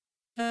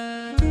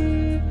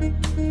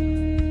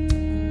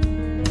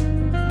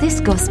This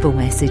gospel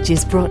message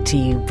is brought to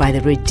you by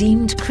the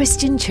Redeemed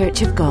Christian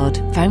Church of God,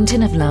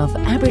 Fountain of Love,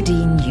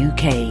 Aberdeen,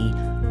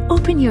 UK.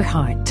 Open your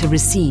heart to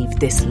receive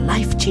this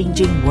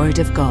life-changing Word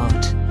of God.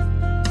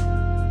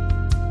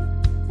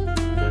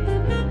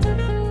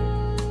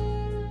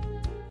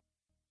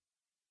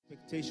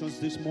 Expectations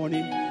this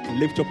morning,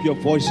 lift up your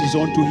voices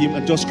unto Him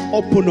and just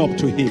open up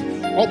to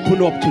Him.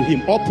 Open up to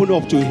Him. Open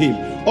up to Him.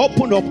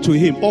 Open up to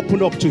Him.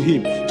 Open up to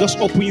Him. Just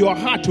open your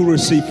heart to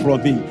receive from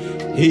Him.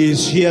 He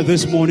is here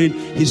this morning.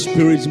 His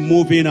Spirit is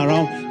moving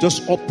around.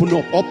 Just open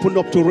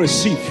up to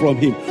receive from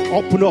Him.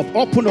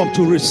 Open up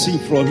to receive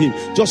from Him.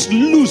 Just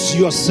lose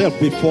yourself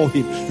before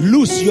Him.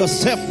 Lose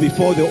yourself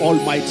before the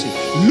Almighty.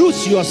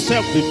 Lose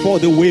yourself before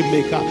the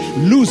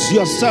Waymaker. Lose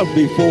yourself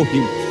before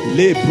Him.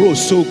 Lebro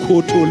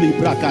sokoto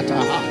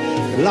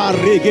librakataha. La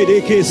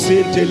regedeke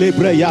sente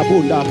lebre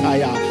yabunda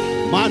kaya.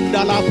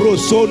 Mandala bro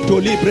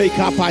sonto libre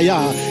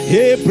kapaya.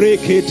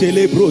 Hebrekete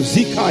lebro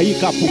zika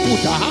ika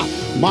puputaha.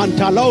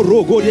 Mantala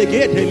rogo de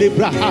gete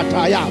libra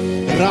hataya.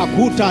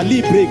 Rakuta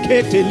libre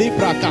kete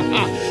libra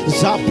kaha.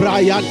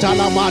 Zabraya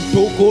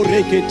talamanto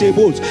korekete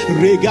bos.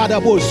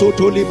 Regada bos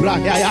soto libra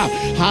haya.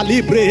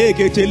 Halibre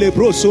hekete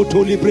lebro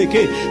soto libre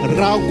ke.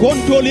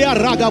 Rakontolia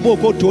ragabo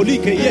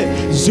kotolike ye.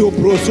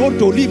 Zopro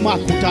soto lima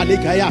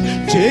kutalika ya.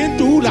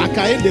 Tentu la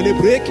kaende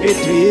libre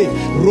kete.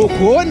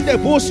 Rokonde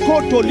bos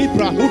koto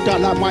libra huta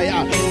la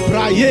maya.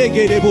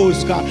 Brayege de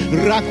boska.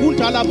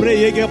 Rakunta la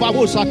brayege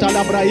babosata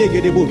la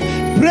brayege de bos.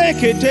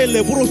 Brekete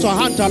le brosa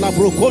hanta la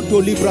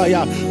brokonto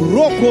libraya.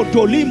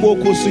 Rokoto limo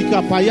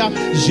kusika paya.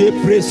 Je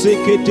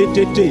presekete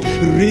tete.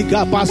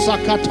 Riga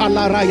basakata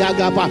la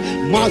rayagaba.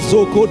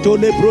 Mazokoto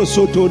le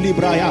brosoto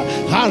libraya.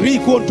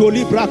 Harikonto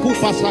libra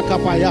kupasaka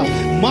paya.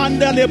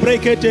 Manda le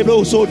brekete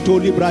lo soto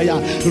libraya.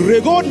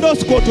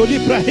 Regondos koto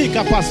libra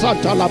hika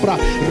pasata labra.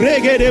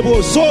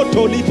 Regedebo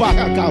soto libra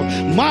kakao.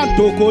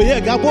 Manto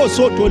koyega bo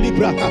soto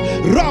libra.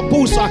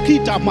 Rapu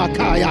sakita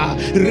makaya.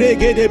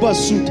 Regedeba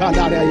suta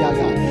la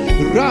rayaga.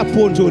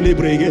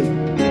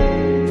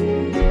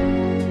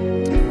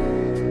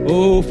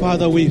 Oh,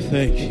 Father, we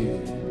thank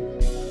you.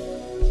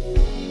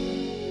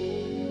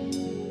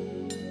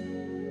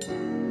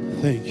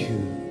 Thank you.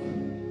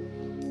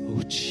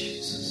 Oh,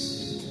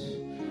 Jesus.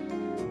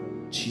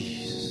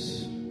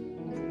 Jesus.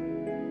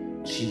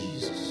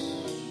 Jesus.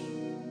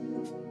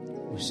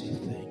 We say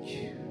thank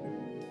you.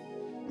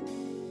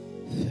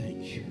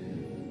 Thank you.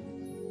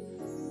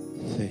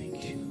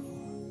 Thank you.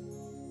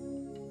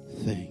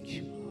 Thank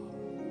you.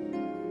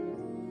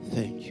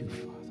 Thank you,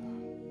 Father.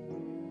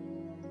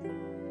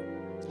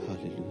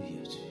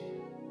 Hallelujah to you.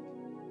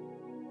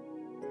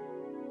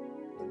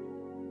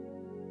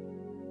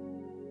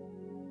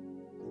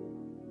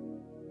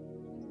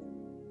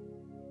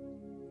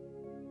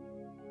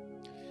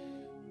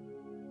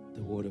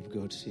 The word of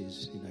God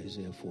says in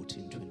Isaiah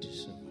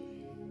 14:27,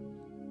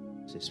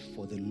 it says,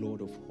 "For the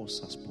Lord of hosts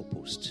has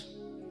purposed,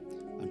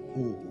 and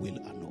who will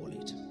annul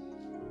it?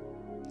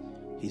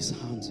 His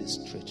hands is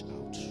stretched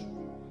out,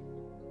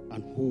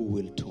 and who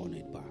will turn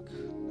it back?"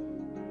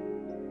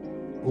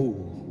 Who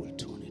will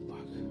turn it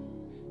back?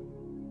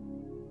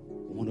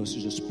 I want us to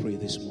just pray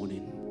this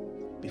morning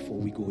before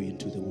we go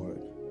into the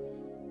word.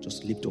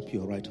 Just lift up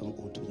your right hand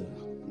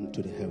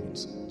onto the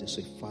heavens. Just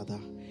say, "Father,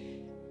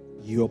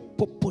 your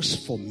purpose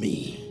for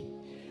me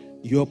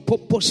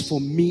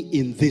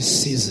in this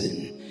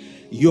season,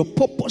 your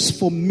purpose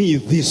for me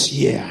this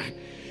year,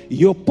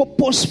 your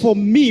purpose for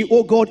me,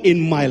 oh God, in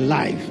my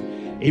life,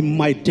 in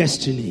my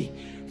destiny,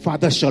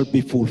 Father, shall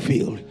be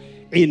fulfilled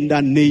in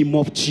the name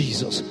of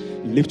Jesus."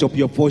 Lift up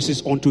your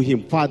voices unto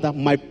Him. Father,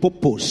 my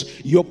purpose,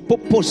 your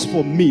purpose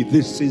for me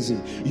this season,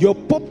 your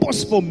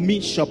purpose for me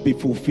shall be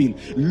fulfilled.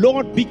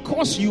 Lord,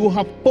 because you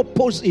have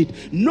purposed it,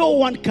 no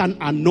one can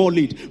annul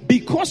it.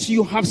 Because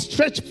you have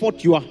stretched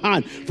forth your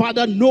hand,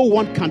 Father, no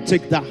one can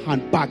take that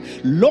hand back.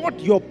 Lord,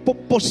 your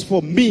purpose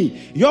for me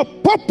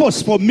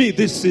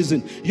this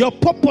season, your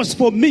purpose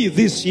for me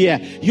this year,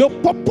 your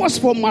purpose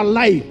for my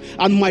life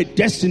and my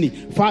destiny,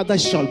 Father,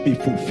 shall be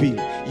fulfilled.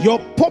 Your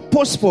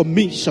purpose for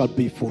me shall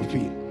be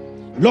fulfilled.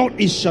 Lord,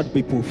 it shall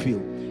be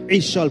fulfilled.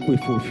 It shall be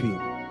fulfilled.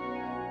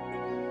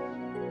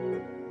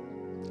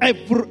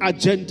 Every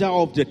agenda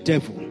of the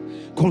devil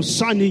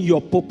concerning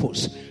your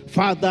purpose,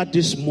 Father,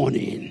 this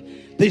morning,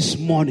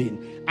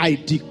 I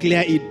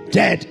declare it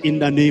dead in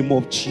the name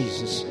of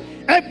Jesus.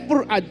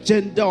 Every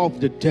agenda of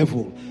the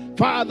devil,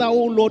 Father,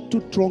 oh Lord, to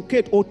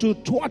truncate or to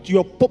thwart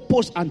your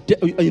purpose and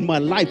in my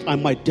life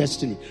and my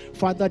destiny,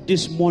 Father,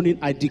 this morning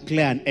I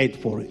declare an end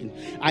for it.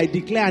 I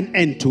declare an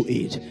end to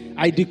it.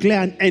 I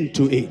declare an end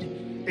to it.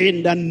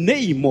 In the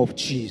name of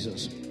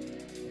Jesus.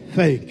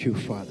 Thank you,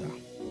 Father.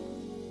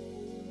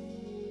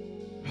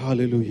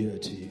 Hallelujah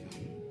to you.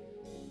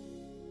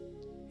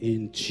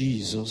 In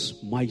Jesus'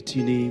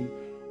 mighty name,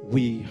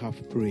 we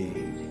have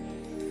prayed.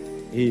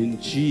 In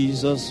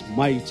Jesus'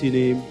 mighty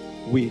name,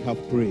 we have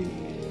prayed.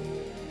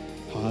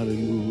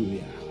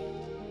 Hallelujah.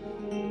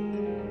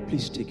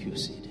 Please take your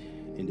seat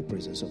in the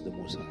presence of the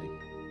Most High.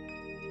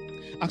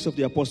 Acts of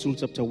the Apostles,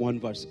 chapter 1,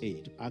 verse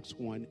 8. Acts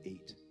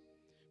 1:8.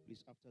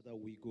 Please, after that,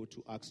 we go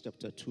to Acts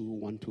chapter 2,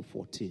 1 to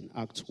 14.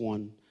 Acts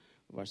 1,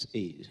 verse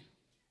 8.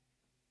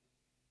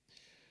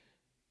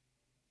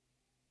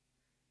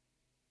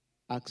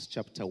 Acts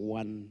chapter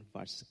 1,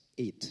 verse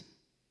 8.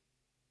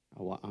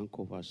 Our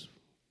anchor verse.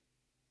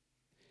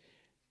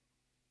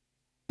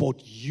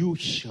 But you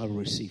shall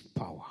receive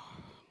power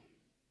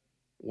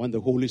when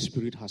the Holy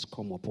Spirit has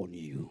come upon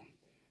you.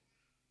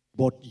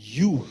 But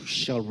you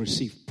shall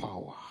receive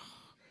power.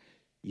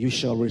 You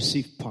shall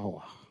receive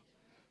power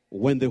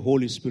when the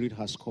Holy Spirit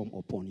has come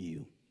upon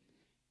you.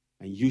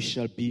 And you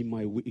shall be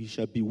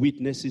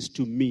witnesses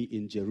to me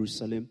in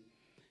Jerusalem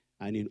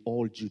and in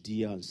all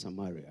Judea and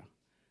Samaria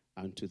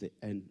and to the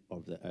end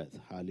of the earth.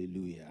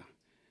 Hallelujah.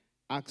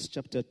 Acts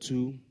chapter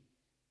 2.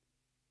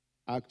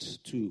 Acts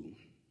 2,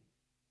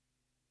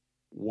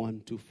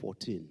 1 to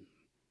 14.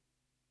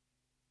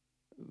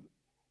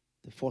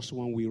 The first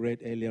one we read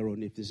earlier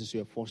on, if this is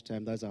your first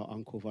time, that's our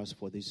anchor verse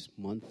for this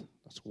month.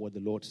 That's what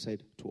the Lord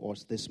said to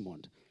us this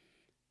month.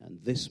 And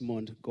this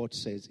month, God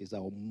says, is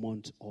our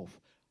month of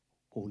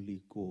Holy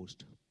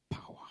Ghost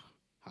power.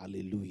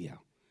 Hallelujah.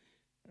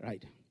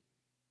 Right.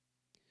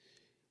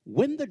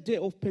 When the day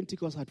of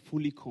Pentecost had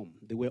fully come,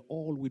 they were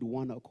all with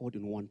one accord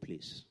in one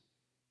place.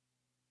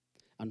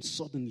 And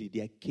suddenly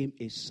there came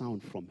a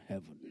sound from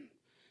heaven,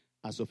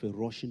 as of a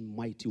rushing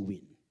mighty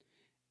wind,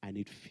 and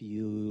it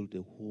filled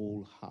the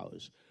whole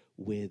house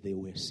where they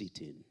were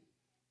sitting.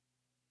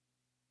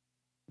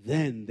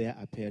 Then there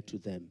appeared to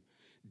them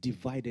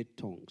divided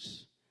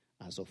tongues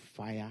as of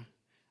fire,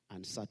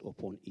 and sat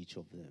upon each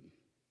of them.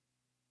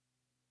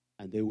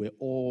 And they were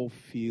all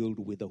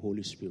filled with the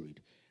Holy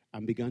Spirit,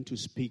 and began to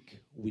speak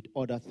with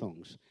other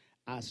tongues,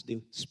 as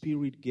the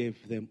Spirit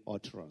gave them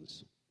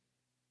utterance.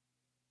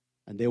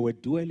 And they were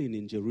dwelling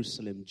in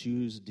Jerusalem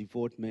Jews,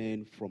 devout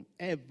men from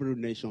every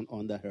nation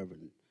under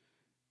heaven.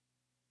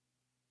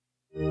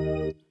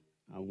 And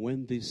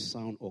when this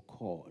sound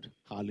occurred,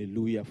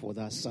 hallelujah for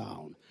that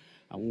sound.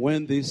 And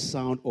when this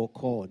sound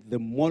occurred, the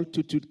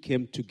multitude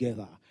came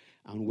together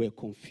and were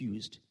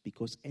confused,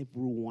 because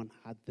everyone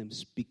had them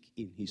speak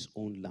in his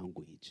own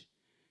language.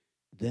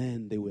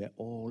 Then they were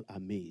all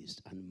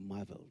amazed and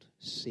marveled,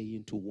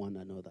 saying to one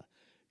another,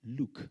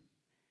 "Look,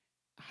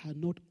 are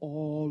not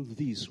all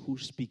these who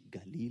speak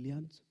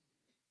Galileans?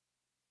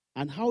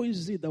 And how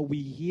is it that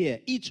we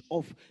hear each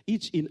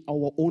in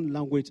our own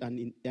language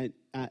and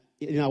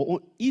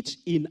each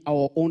in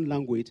our own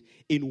language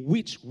in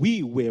which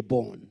we were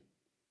born?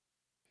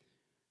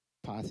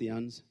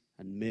 Parthians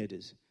and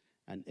Medes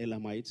and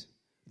Elamites,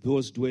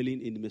 those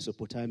dwelling in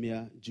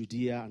Mesopotamia,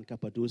 Judea and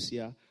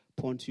Cappadocia,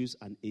 Pontus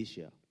and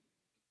Asia,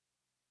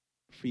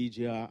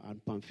 Phrygia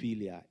and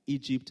Pamphylia,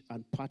 Egypt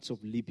and parts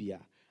of Libya,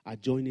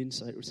 adjoining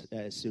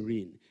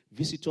Cyrene,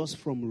 visitors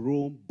from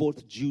Rome,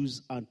 both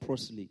Jews and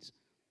proselytes,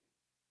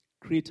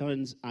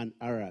 Cretans and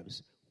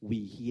Arabs,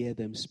 we hear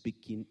them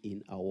speaking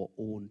in our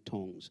own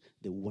tongues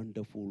the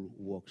wonderful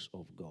works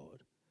of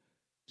God."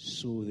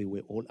 So they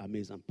were all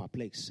amazed and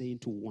perplexed, saying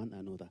to one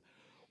another,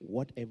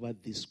 "Whatever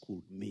this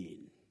could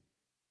mean."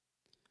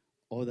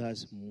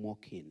 Others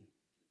mocking,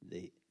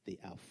 they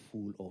are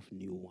full of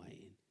new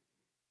wine.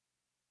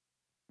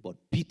 But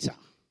Peter,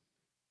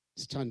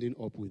 standing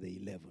up with the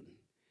 11,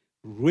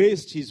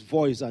 raised his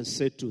voice and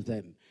said to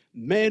them,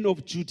 "Men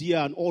of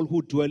Judea and all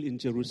who dwell in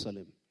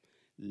Jerusalem,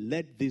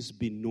 let this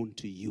be known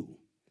to you,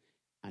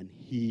 and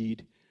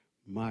heed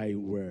my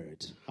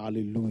word."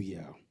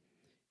 Hallelujah.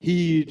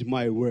 Heed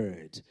my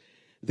word.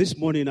 This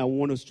morning I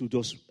want us to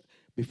just,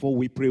 before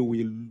we pray,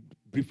 we'll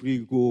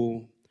briefly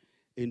go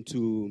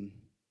into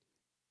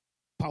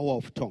power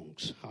of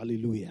tongues.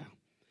 Hallelujah.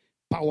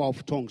 Power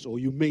of tongues, or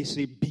you may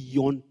say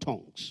beyond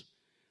tongues.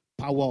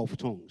 Power of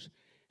tongues.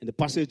 In the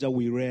passage that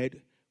we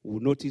read, we'll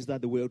notice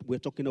that we're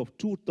talking of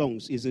two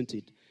tongues, isn't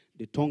it?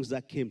 The tongues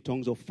that came,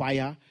 tongues of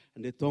fire,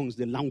 and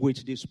the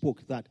language they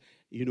spoke that,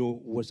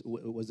 was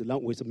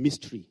a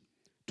mystery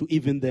to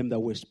even them that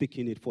were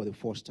speaking it for the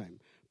first time.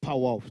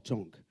 Power of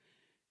tongue.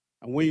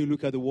 And when you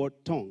look at the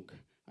word tongue,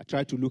 I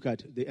try to look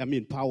at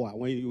power.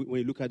 When you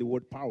look at the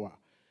word power,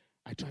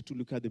 I try to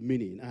look at the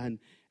meaning.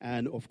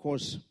 And of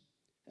course,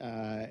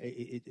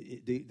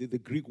 the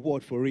Greek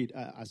word for it,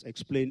 as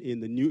explained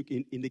in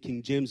the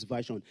King James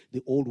Version,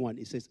 the old one,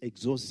 it says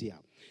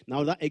exousia.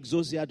 Now that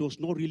exousia does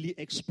not really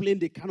explain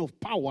the kind of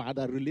power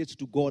that relates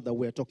to God that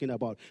we're talking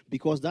about,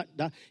 because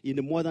that in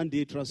the modern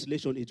day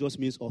translation, it just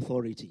means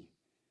authority,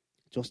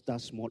 just that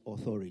small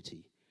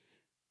authority.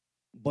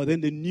 But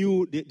then the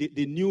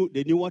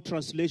newer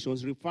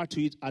translations refer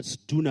to it as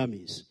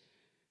dunamis.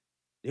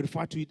 They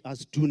refer to it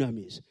as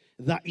dunamis.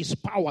 That is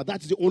power.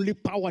 That's the only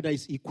power that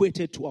is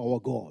equated to our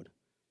God.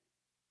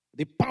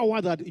 The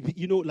power that,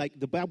 like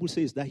the Bible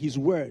says, that his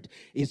word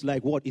is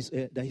like what?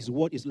 That his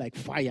word is like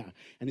fire,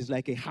 and it's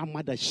like a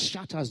hammer that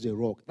shatters the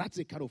rock. That's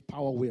the kind of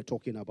power we're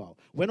talking about.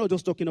 We're not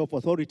just talking of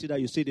authority that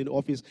you sit in the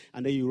office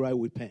and then you write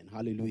with pen.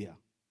 Hallelujah.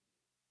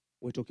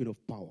 We're talking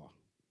of power.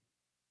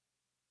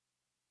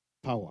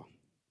 Power.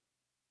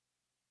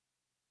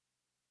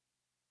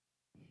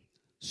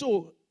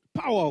 So,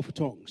 power of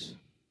tongues.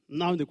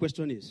 Now the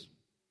question is,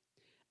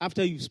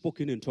 After you've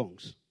spoken in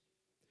tongues,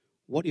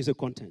 what is the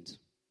content?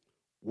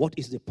 What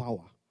is the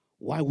power?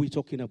 Why are we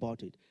talking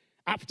about it?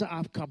 After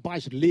I've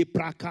kabash,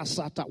 lepra,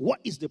 kasata, what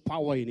is the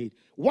power in it?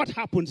 What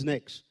happens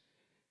next?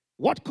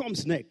 What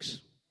comes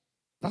next?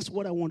 That's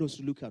what I want us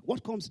to look at.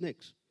 What comes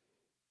next?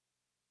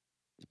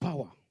 The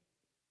power.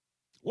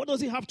 What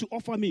does he have to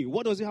offer me?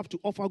 What does he have to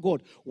offer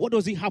God? What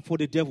does he have for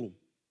the devil?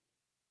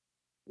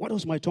 What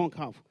does my tongue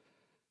have?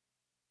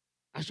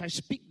 As I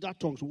speak that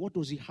tongue, what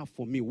does he have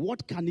for me?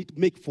 What can it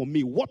make for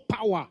me? What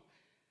power?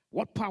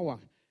 What power?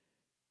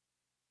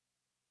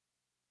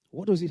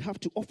 What does it have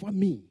to offer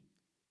me?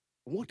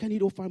 What can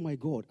it offer my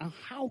God? And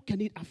how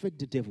can it affect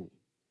the devil?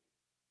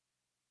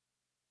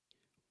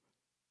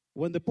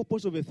 When the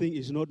purpose of a thing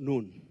is not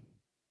known,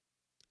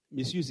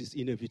 misuse is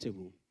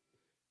inevitable.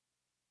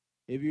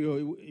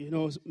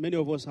 If many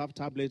of us have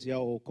tablets here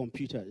or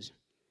computers.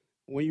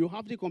 When you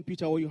have the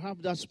computer or you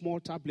have that small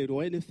tablet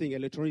or anything,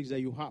 electronics that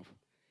you have,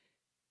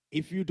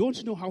 if you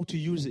don't know how to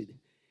use it,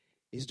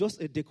 it's just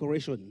a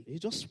decoration. It's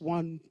just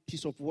one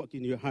piece of work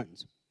in your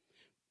hands.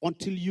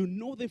 Until you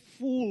know the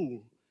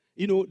full,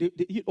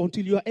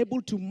 until you are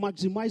able to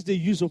maximize the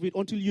use of it,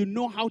 until you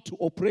know how to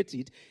operate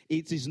it,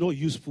 it is not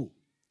useful.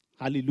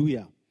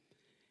 Hallelujah.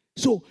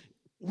 So,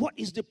 what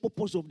is the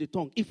purpose of the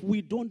tongue? If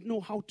we don't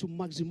know how to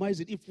maximize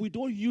it, if we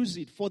don't use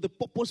it for the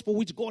purpose for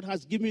which God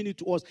has given it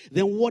to us,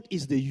 then what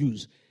is the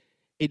use?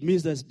 It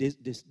means that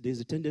there's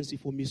a tendency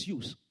for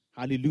misuse.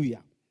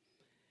 Hallelujah.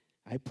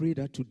 I pray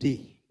that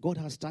today, God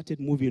has started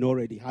moving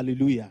already.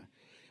 Hallelujah.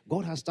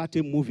 God has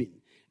started moving.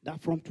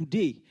 That from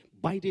today,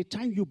 by the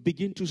time you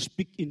begin to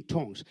speak in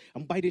tongues,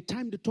 and by the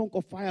time the tongue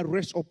of fire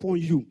rests upon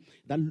you,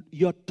 that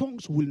your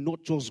tongues will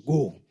not just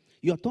go.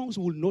 Your tongues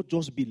will not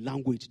just be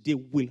language. They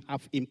will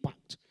have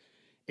impact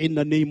in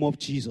the name of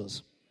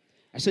Jesus.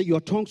 I said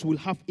your tongues will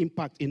have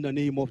impact in the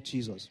name of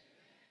Jesus.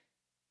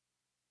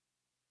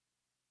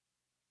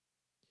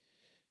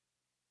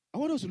 I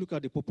want us to look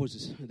at the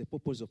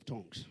purpose of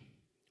tongues.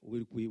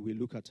 We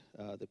look at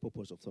the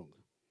purpose of tongue.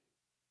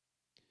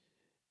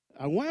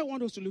 And why I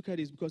want us to look at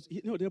it is because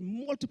there are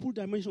multiple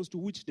dimensions to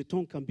which the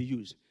tongue can be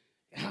used.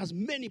 It has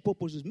many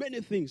purposes,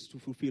 many things to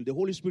fulfill. The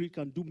Holy Spirit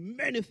can do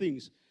many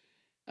things.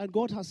 And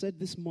God has said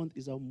this month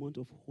is our month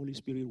of Holy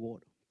Spirit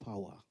word,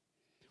 power.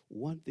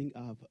 One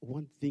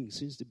thing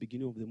since the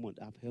beginning of the month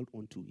I've held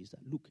on to is that,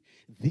 look,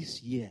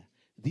 this year,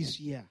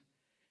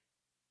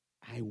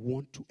 I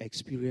want to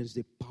experience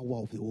the power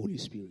of the Holy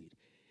Spirit.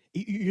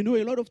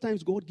 A lot of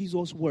times God gives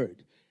us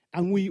word.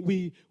 And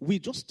we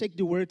just take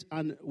the word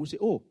and we say,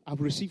 oh,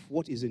 I've received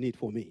what is in it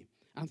for me.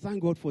 And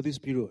thank God for this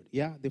period,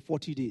 the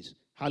 40 days.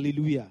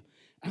 Hallelujah.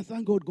 And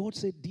thank God, God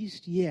said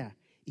this year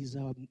is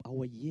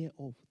our year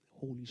of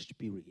Holy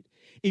Spirit.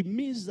 It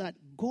means that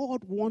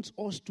God wants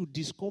us to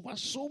discover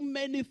so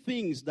many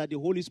things that the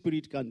Holy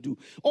Spirit can do.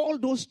 All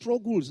those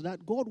struggles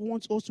that God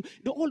wants us to,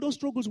 all those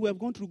struggles we have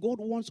gone through, God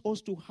wants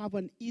us to have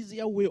an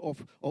easier way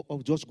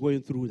of just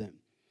going through them.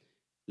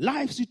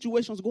 Life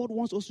situations, God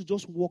wants us to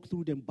just walk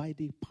through them by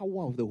the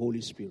power of the Holy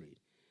Spirit.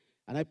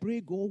 And I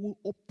pray God will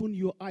open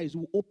your eyes,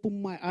 will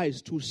open my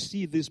eyes to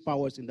see these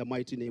powers in the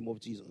mighty name of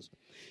Jesus.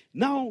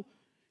 Now,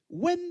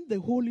 when the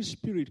Holy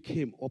Spirit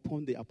came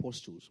upon the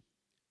apostles,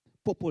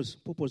 purpose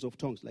of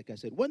tongues, like I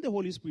said, when the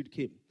Holy Spirit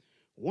came,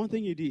 one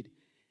thing he did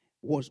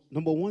was,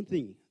 number one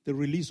thing, the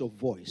release of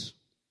voice.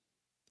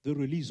 The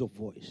release of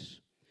voice.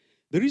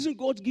 The reason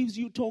God gives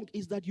you tongue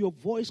is that your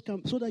voice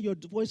can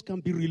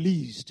be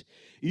released.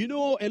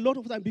 A lot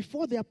of time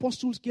before the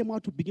apostles came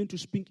out to begin to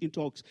speak in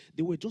tongues,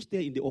 they were just there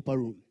in the upper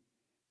room.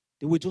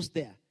 They were just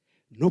there.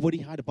 Nobody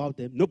heard about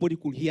them. Nobody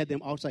could hear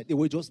them outside. They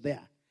were just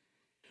there.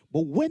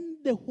 But when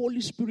the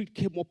Holy Spirit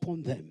came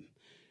upon them,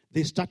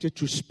 they started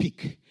to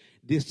speak.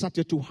 They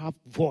started to have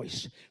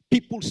voice.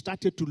 People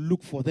started to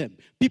look for them.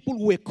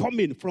 People were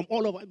coming from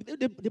all over.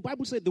 The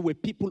Bible said there were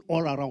people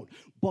all around.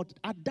 But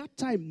at that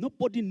time,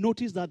 nobody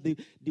noticed that there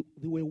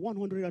were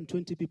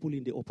 120 people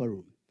in the upper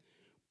room.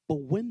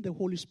 But when the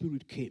Holy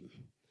Spirit came,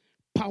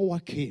 power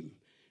came,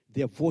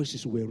 their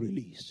voices were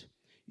released.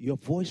 Your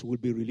voice will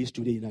be released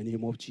today in the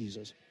name of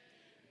Jesus.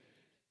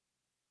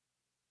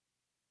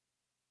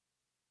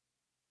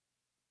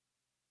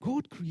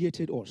 God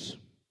created us.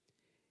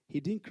 He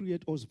didn't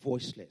create us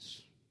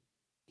voiceless.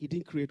 He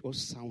didn't create us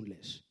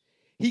soundless.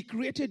 He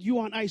created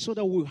you and I so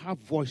that we'll have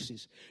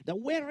voices. That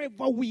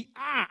wherever we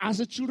are as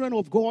the children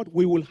of God,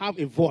 we will have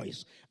a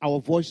voice.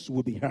 Our voice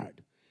will be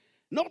heard.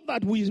 Not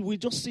that we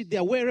just sit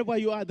there. Wherever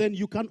you are, then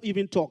you can't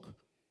even talk.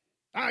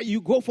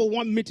 You go for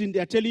one meeting,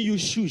 they're telling you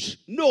shush.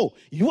 No,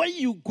 when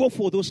you go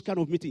for those kind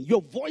of meetings,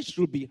 your voice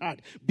should be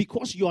heard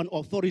because you are an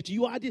authority.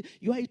 You are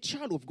a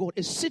child of God,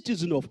 a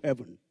citizen of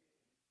heaven.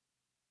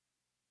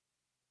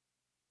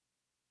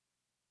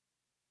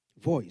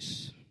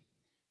 Voice.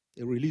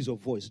 A release of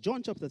voice.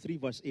 John chapter 3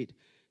 verse 8.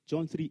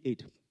 John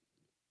 3:8.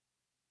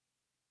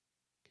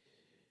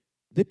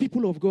 The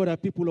people of God are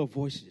people of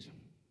voices.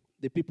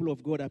 The people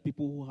of God are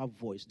people who have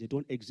voice. They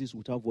don't exist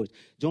without voice.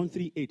 John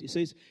 3:8. It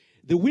says,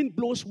 the wind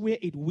blows where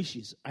it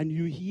wishes, and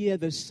you hear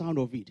the sound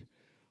of it,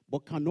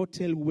 but cannot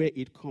tell where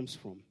it comes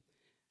from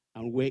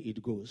and where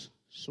it goes.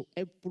 So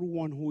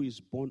everyone who is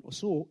born,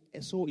 so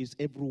is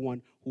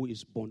everyone who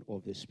is born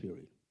of the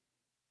Spirit.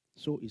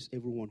 So is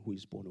everyone who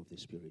is born of the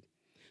Spirit.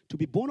 To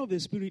be born of the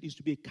Spirit is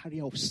to be a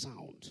carrier of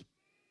sound.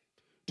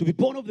 To be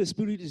born of the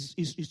Spirit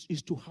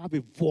is to have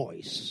a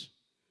voice.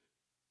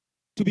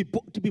 To be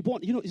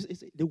born,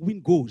 the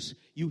wind goes.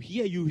 You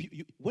hear,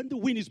 when the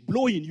wind is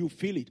blowing, you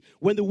feel it.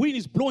 When the wind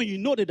is blowing, you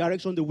know the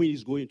direction the wind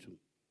is going to.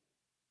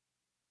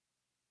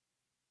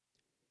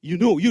 You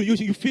know,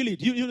 you feel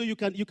it.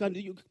 You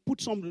can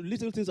put some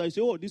little things and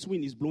say, oh, this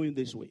wind is blowing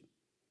this way.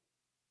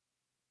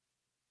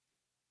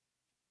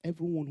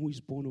 Everyone who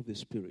is born of the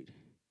Spirit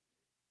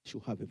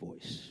should have a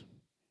voice.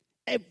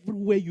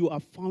 Everywhere you are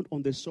found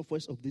on the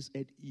surface of this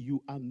earth,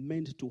 you are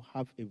meant to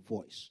have a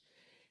voice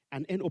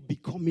and end up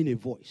becoming a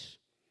voice.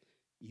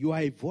 You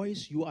are a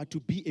voice. You are to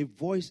be a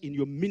voice in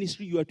your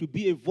ministry. You are to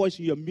be a voice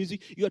in your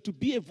music. You are to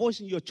be a voice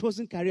in your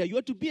chosen career. You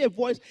are to be a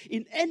voice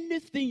in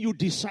anything you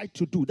decide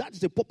to do. That's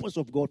the purpose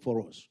of God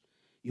for us.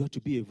 You are to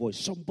be a voice.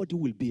 Somebody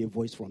will be a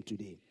voice from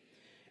today.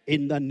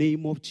 In the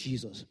name of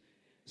Jesus.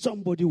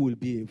 Somebody will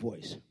be a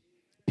voice.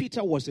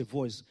 Peter was a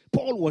voice.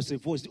 Paul was a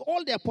voice.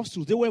 All the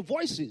apostles, they were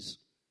voices.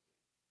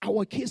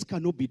 Our case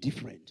cannot be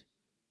different.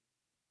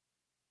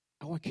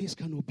 Our case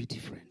cannot be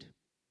different.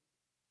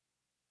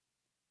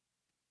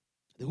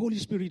 The Holy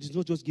Spirit is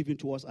not just given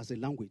to us as a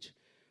language,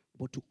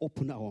 but to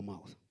open our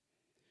mouth.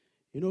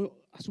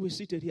 As we're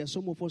seated here,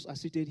 some of us are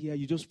seated here,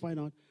 you just find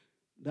out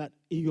that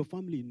in your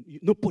family,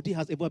 nobody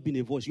has ever been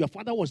a voice. Your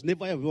father was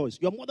never a voice.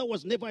 Your mother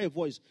was never a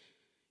voice.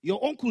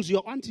 Your uncles,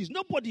 your aunties,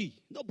 nobody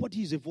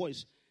is a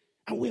voice.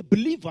 And we're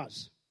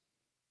believers.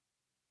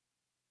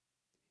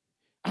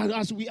 And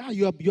as we are,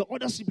 your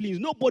other siblings,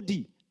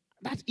 nobody.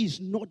 That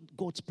is not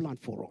God's plan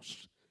for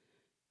us.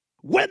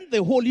 When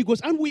the Holy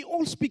Ghost, and we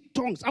all speak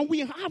tongues, and we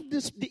have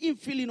the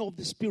infilling of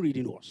the Spirit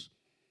in us,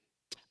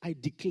 I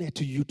declare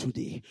to you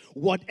today,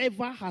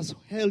 whatever has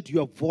held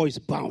your voice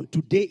bound,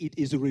 today it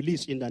is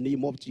released in the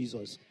name of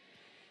Jesus.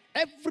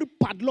 Every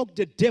padlock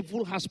the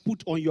devil has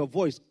put on your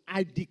voice,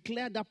 I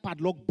declare that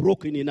padlock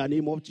broken in the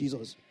name of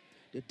Jesus.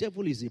 The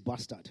devil is a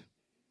bastard.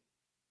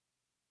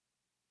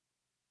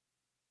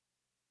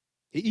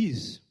 He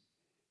is.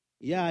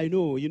 Yeah, I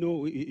know.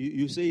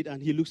 You say it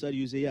and he looks at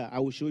you and say, yeah, I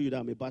will show you that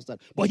I'm a bastard.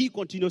 But he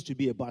continues to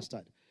be a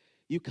bastard.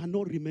 You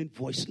cannot remain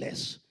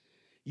voiceless.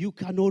 You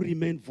cannot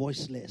remain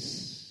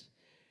voiceless.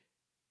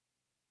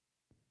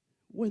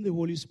 When the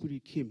Holy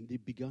Spirit came, they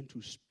began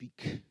to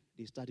speak.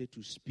 They started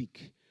to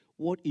speak.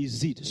 What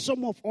is it?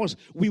 Some of us,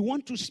 we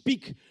want to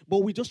speak,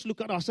 but we just look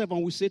at ourselves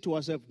and we say to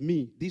ourselves,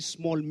 me, this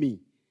small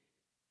me.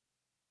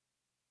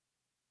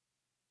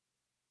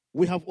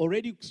 We have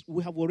already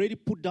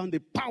put down the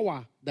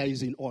power that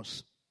is in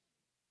us.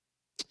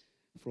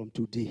 From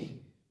today,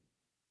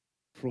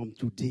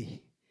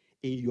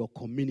 in your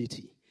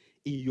community,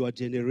 in your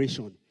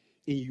generation,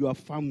 in your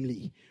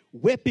family,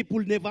 where people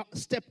never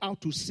step out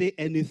to say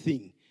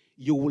anything,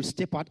 you will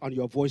step out and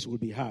your voice will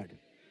be heard.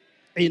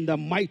 In the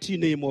mighty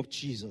name of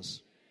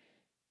Jesus.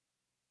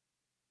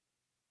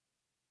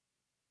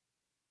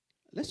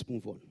 Let's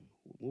move on.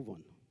 Move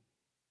on.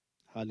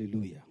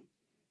 Hallelujah.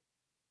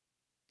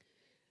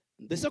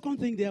 The second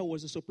thing there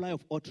was the supply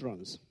of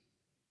utterance.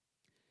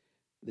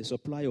 The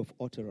supply of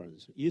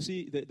utterance. You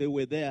see, they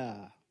were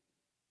there.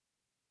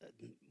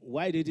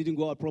 Why they didn't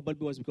go out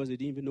probably was because they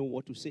didn't even know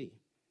what to say.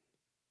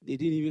 They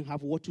didn't even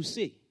have what to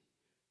say.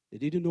 They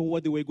didn't know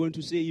what they were going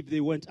to say if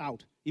they went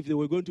out. If they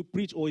were going to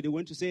preach or if they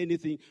went to say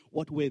anything,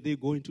 what were they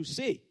going to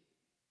say?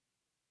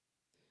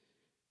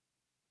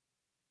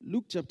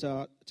 Luke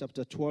chapter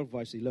 12,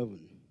 verse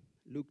 11.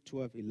 Luke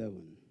 12,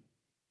 11.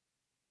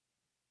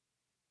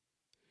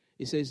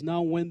 It says,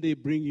 now when they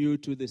bring you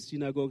to the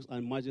synagogues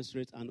and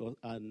magistrates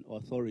and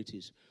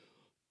authorities,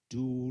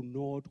 do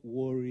not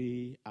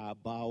worry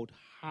about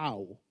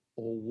how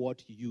or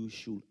what you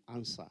should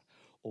answer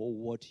or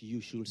what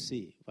you should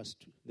say. Verse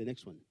 2, the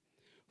next one.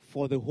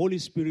 For the Holy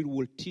Spirit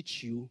will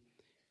teach you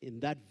in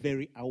that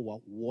very hour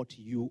what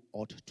you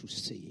ought to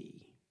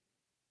say.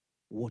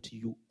 What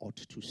you ought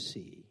to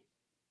say.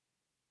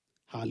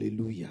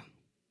 Hallelujah.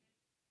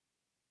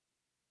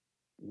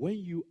 When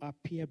you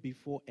appear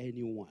before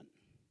anyone,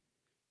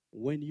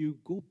 when you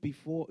go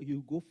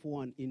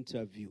for an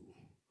interview,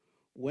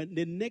 when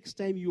the next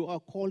time you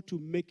are called to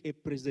make a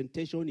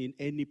presentation in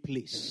any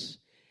place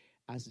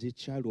as the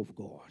child of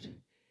God,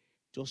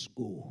 just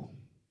go.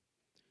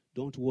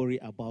 Don't worry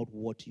about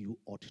what you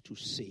ought to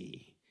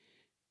say.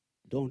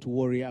 Don't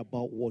worry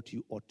about what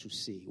you ought to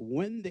say.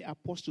 When the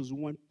apostles,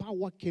 when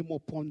power came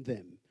upon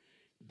them,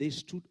 they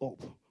stood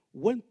up.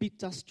 When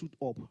Peter stood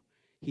up,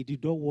 he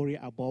did not worry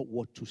about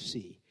what to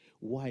say.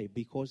 Why?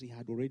 Because he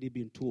had already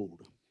been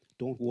told,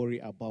 don't worry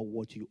about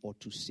what you ought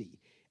to say.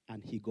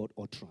 And he got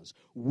utterance.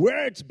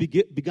 Words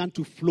began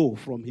to flow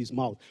from his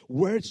mouth.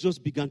 Words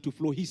just began to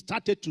flow. He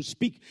started to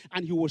speak,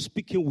 and he was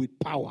speaking with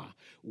power.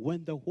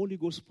 When the Holy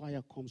Ghost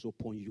fire comes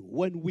upon you,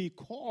 when we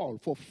call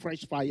for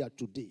fresh fire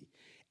today,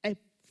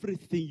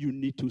 everything you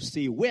need to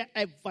say,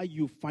 wherever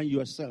you find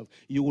yourself,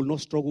 you will not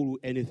struggle with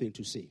anything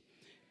to say.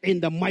 In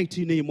the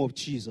mighty name of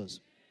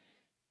Jesus.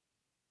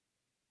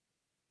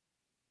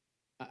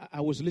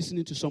 I was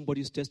listening to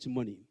somebody's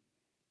testimony,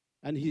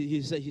 and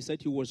he said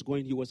he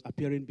was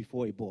appearing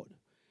before a board,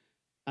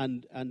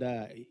 and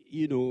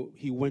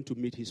he went to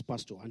meet his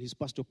pastor, and his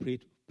pastor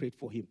prayed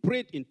for him,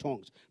 prayed in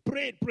tongues,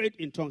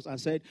 and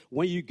said,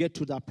 when you get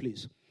to that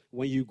place,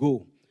 when you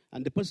go,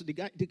 and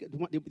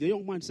the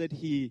young man said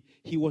he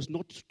was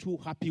not too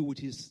happy with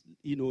his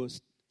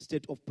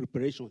state of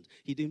preparation.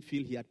 He didn't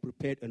feel he had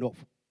prepared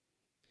enough,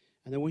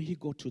 and then when he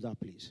got to that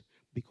place,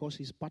 because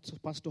his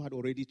pastor had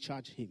already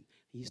charged him,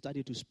 he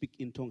started to speak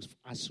in tongues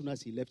as soon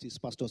as he left his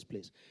pastor's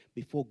place,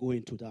 before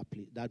going to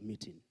that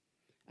meeting.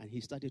 And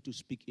he started to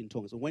speak in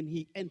tongues. And when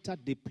he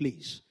entered the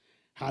place,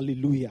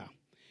 hallelujah,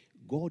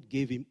 God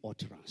gave him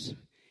utterance.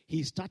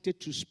 He started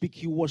to speak.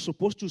 He was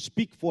supposed to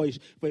speak for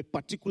a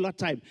particular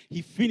time.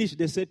 He finished.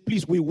 They said,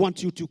 please, we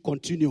want you to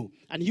continue.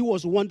 And he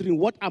was wondering,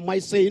 what am I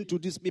saying to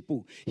these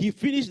people? He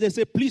finished. They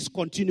said, please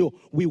continue.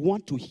 We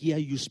want to hear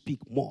you speak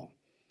more.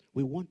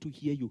 We want to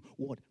hear you.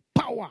 What?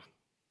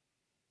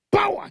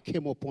 Power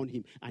came upon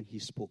him, and he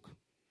spoke.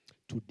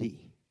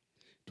 Today,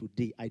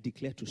 I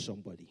declare to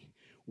somebody,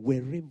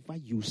 wherever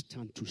you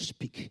stand to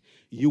speak,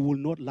 you will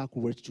not lack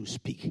words to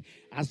speak.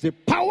 As the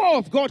power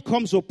of God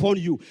comes upon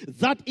you,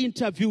 that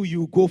interview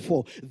you go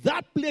for,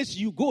 that place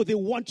you go, they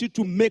want you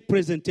to make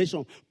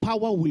presentation.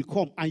 Power will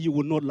come, and you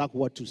will not lack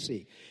what to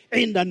say.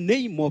 In the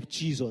name of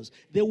Jesus,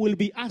 they will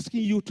be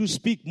asking you to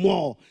speak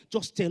more.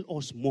 Just tell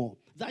us more.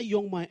 That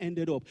young man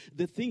ended up,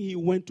 the thing he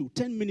went to,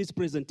 10 minutes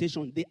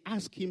presentation, they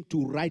asked him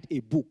to write a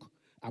book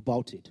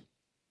about it.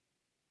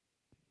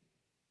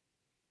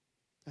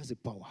 That's the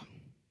power.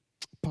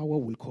 Power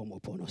will come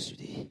upon us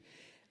today,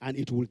 and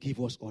it will give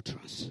us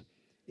utterance.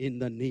 In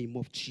the name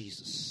of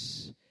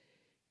Jesus.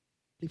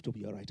 Lift up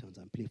your right hands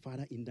and pray.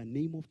 Father, in the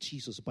name of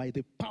Jesus, by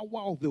the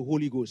power of the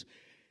Holy Ghost,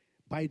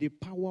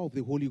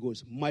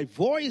 my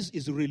voice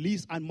is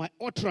released and my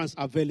utterance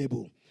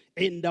available.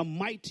 In the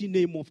mighty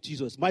name of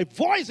Jesus. My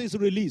voice is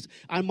released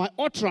and my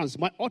utterance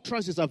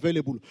is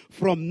available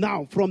from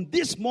now, from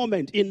this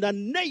moment, in the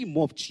name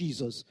of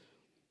Jesus.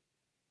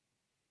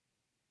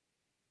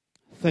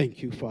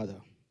 Thank you, Father.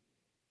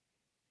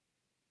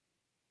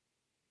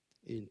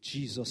 In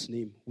Jesus'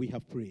 name we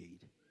have prayed.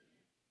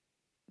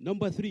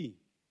 Number three.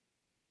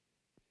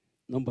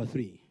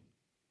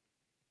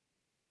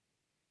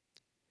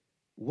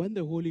 When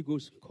the Holy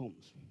Ghost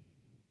comes,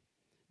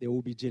 there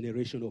will be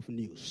generation of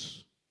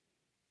news.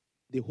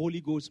 The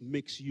Holy Ghost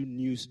makes you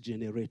news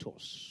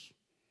generators.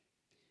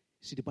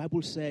 See, the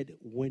Bible said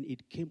when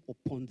it came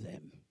upon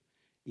them,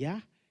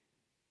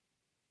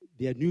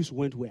 their news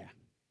went where?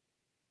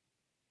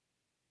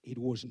 It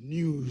was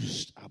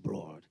news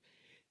abroad.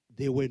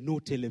 There were no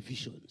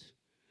televisions,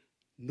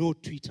 no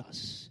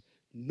Twitters,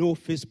 no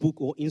Facebook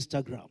or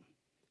Instagram.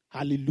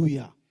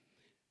 Hallelujah.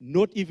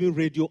 Not even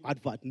radio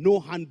advert, no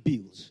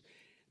handbills.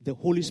 The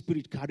Holy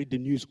Spirit carried the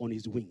news on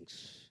his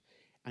wings,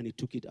 and he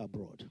took it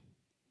abroad.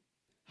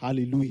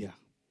 Hallelujah.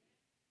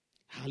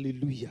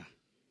 Hallelujah.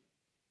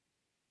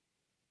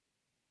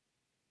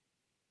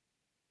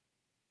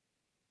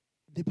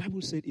 The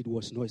Bible said it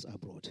was noise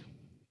abroad.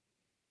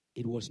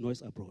 It was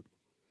noise abroad.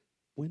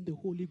 When the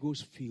Holy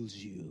Ghost fills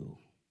you,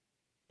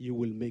 you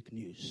will make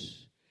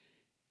news.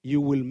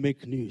 You will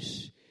make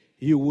news.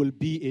 You will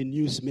be a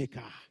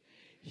newsmaker.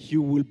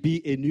 You will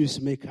be a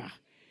newsmaker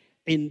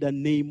in the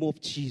name of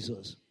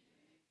Jesus.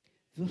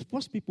 The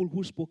first people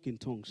who spoke in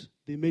tongues,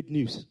 they made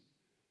news.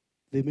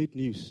 They made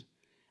news.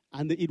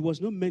 And it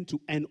was not meant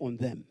to end on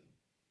them.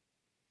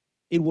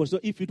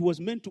 If it was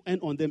meant to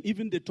end on them,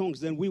 even the tongues,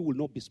 then we will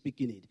not be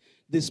speaking it.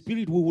 The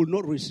Spirit, we will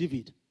not receive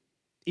it.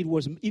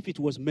 If it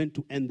was meant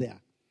to end there.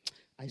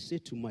 I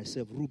said to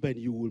myself, Reuben,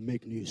 you will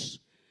make news.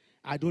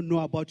 I don't know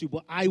about you,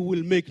 but I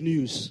will make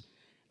news.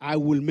 I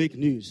will make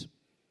news.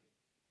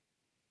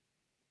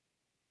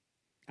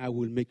 I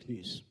will make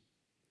news.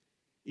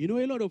 You know,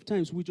 a lot of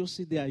times we just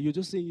sit there, you're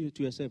just saying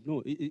to yourself,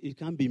 no, it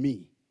can't be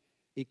me.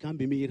 It can't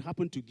be me. It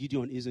happened to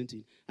Gideon, isn't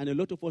it? And a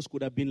lot of us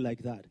could have been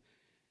like that.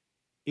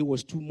 It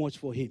was too much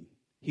for him.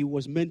 He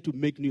was meant to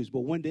make news.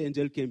 But when the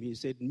angel came, he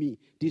said, me,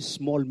 this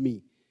small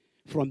me,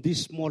 from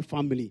this small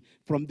family,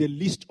 from the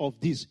list of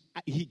this,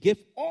 he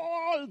gave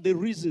all the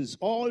reasons,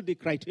 all the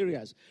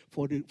criteria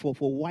for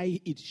why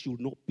it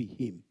should not be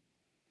him.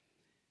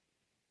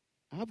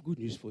 I have good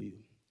news for you.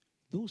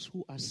 Those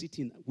who are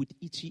sitting with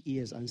itchy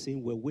ears and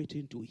saying, we're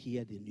waiting to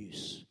hear the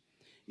news.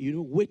 You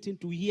know, waiting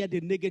to hear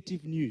the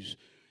negative news.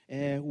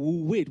 We're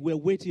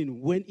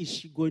waiting. When is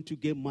she going to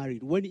get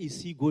married? When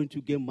is he going to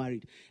get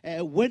married?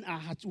 When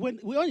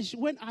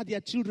are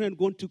their children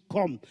going to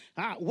come?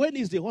 When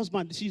is the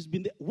husband?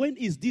 When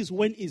is this?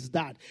 When is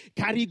that?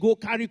 Carry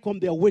come.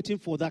 They are waiting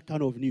for that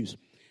kind of news.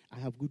 I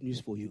have good news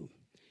for you.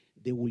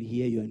 They will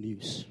hear your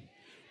news.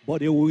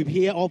 But they will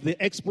hear of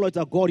the exploits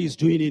that God is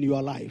doing in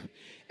your life.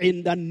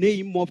 In the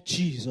name of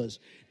Jesus.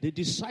 The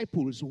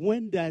disciples,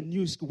 when their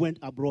news went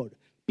abroad,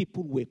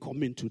 people were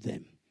coming to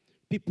them.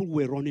 People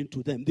were running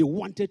to them. They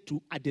wanted to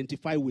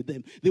identify with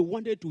them. They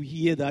wanted to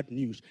hear that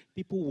news.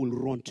 People will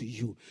run to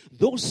you.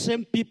 Those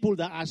same people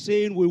that are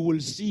saying we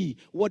will see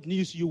what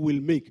news you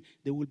will make,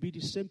 they will be the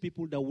same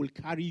people that will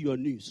carry your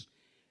news.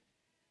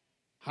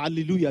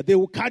 Hallelujah. They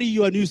will carry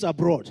your news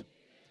abroad.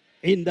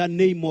 In the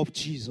name of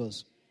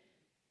Jesus.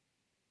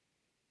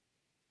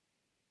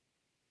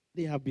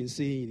 They have been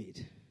saying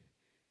it.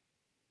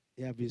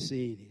 They have been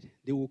saying it.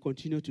 They will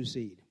continue to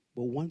say it.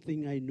 But one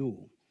thing I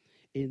know,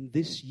 in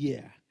this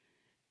year,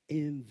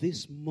 in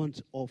this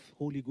month of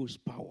Holy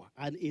Ghost power,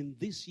 and in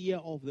this year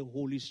of the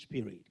Holy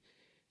Spirit,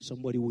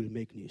 somebody will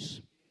make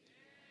news.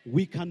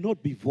 We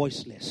cannot be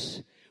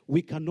voiceless.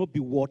 We cannot be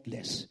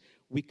wordless.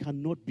 We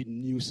cannot be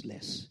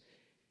newsless.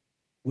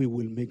 We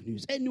will make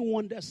news.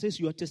 Anyone that says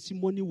your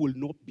testimony will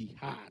not be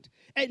heard,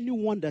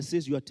 anyone that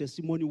says your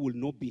testimony will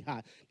not be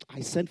heard,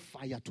 I send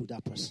fire to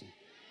that person.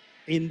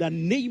 In the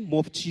name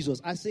of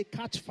Jesus. I say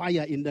catch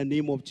fire in the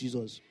name of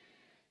Jesus.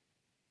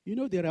 You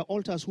know, there are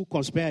altars who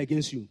conspire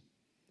against you.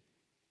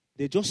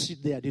 They just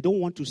sit there. They don't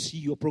want to see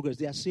your progress.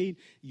 They are saying,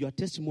 your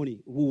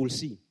testimony, we will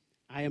see.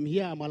 I am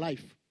here, I'm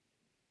alive.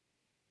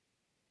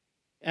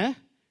 They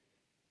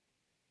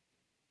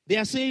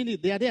are saying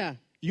it. They are there.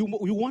 You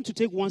want to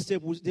take one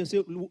step. They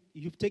say,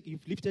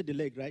 you've lifted the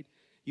leg, right?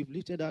 You've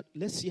lifted that.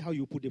 Let's see how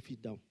you put the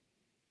feet down.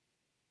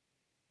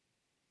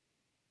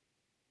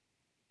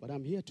 But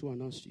I'm here to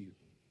announce to you,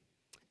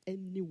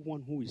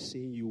 anyone who is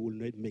saying you will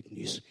not make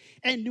news,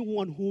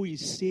 anyone who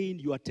is saying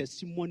your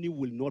testimony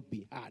will not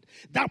be heard,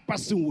 that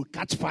person will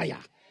catch fire.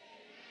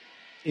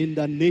 In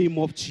the name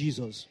of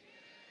Jesus.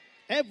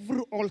 Every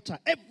altar,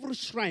 every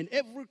shrine,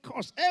 every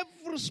curse,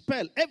 every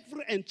spell,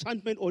 every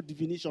enchantment or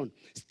divination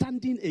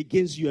standing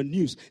against your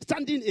news,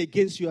 standing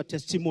against your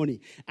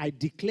testimony, I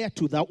declare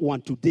to that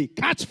one today,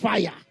 catch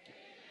fire.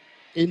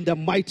 In the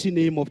mighty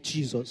name of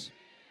Jesus.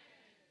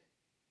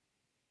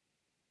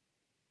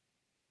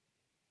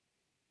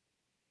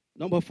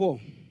 Number 4,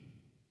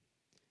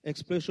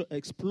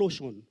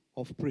 explosion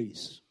of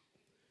praise.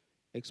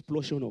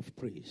 Explosion of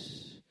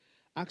praise.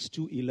 Acts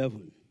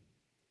 2:11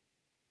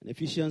 and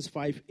Ephesians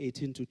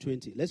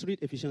 5:18-20. Let's read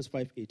Ephesians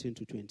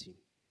 5:18-20.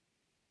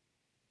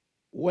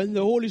 When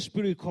the Holy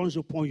Spirit comes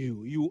upon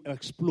you, you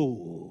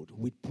explode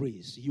with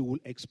praise. You will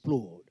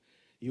explode.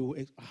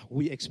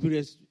 We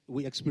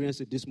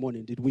experienced it this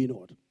morning, did we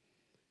not?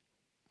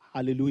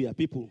 Hallelujah,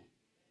 people.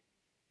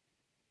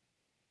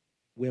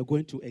 We are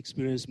going to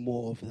experience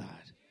more of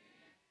that.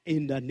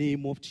 In the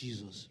name of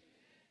Jesus.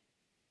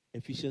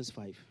 Ephesians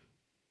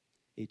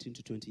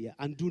 5:18-20. Yeah.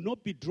 And do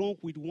not be drunk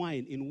with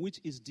wine, in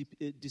which is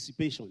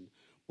dissipation,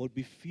 but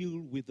be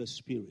filled with the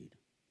Spirit,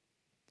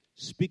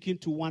 speaking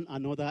to one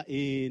another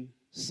in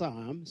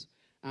psalms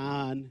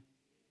and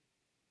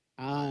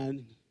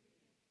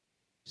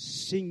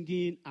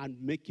singing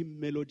and making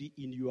melody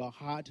in your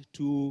heart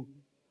to.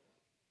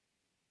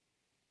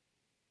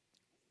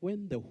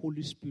 When the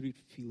Holy Spirit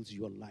fills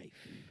your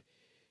life,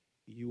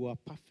 you are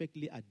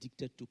perfectly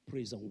addicted to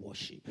praise and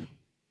worship.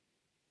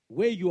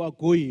 Where you are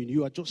going,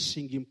 you are just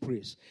singing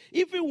praise.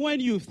 Even when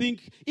you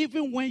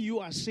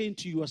are saying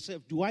to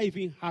yourself, do I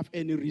even have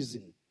any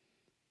reason?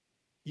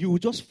 You will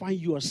just find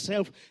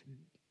yourself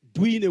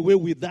doing away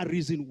with that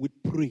reason with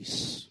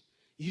praise.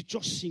 You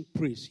just sing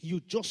praise. You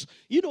just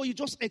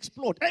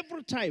explode.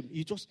 Every time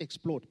you just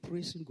explode,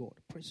 praising God,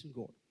 praising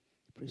God,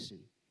 praising.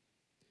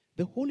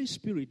 The Holy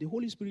Spirit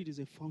is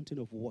a fountain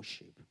of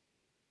worship.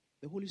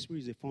 The Holy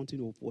Spirit is a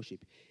fountain of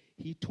worship.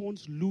 He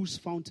turns loose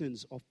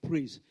fountains of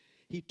praise.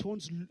 He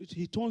turns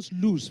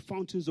loose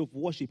fountains of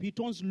worship. He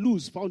turns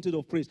loose fountains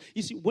of praise.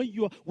 You see,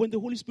 when the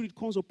Holy Spirit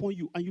comes upon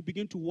you and you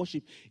begin to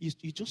worship,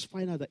 you just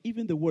find out that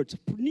even the words,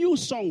 new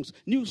songs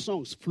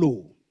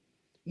flow.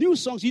 New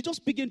songs, you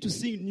just begin to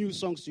sing new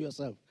songs to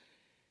yourself.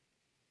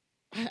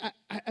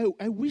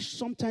 I wish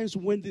sometimes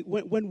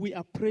when we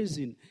are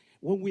praising,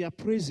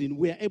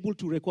 we are able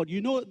to record.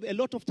 You know, a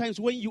lot of times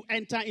when you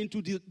enter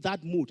into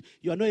that mood,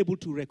 you are not able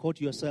to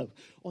record yourself.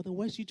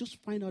 Otherwise, you just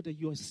find out that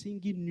you are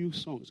singing new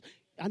songs.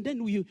 And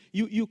then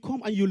you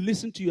come and you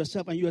listen to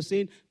yourself and you are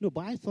saying, no,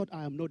 but I thought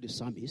I am not the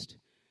psalmist.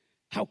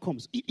 How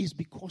comes? It is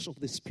because of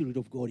the Spirit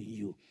of God in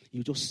you.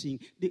 You just sing.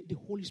 The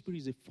Holy Spirit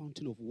is a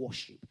fountain of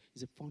worship.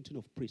 It's a fountain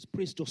of praise.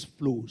 Praise just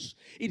flows.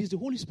 It is the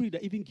Holy Spirit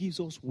that even gives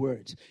us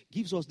words,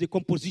 gives us the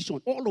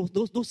composition, all of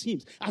those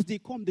hymns as they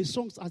come, the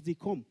songs as they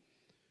come.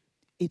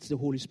 It's the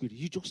Holy Spirit.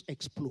 You just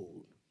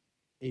explode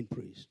in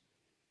praise.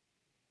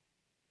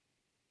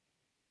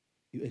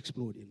 You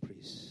explode in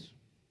praise.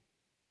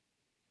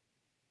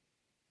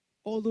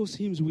 All those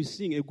hymns we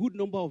sing, a good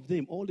number of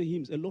them, all the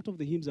hymns, a lot of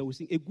the hymns that we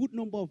sing, a good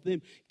number of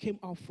them came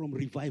out from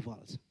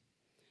revivals.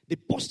 They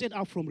busted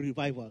out from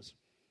revivals.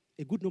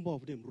 A good number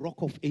of them,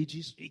 Rock of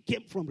Ages, it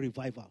came from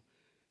revival.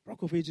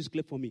 Rock of Ages,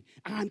 clap for me.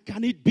 And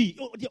can it be?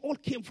 Oh, they all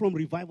came from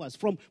revivals,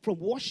 from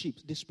worship.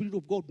 The Spirit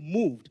of God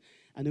moved,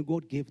 and then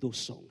God gave those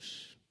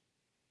songs.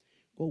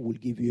 God will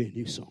give you a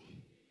new song.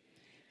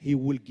 He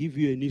will give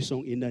you a new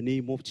song in the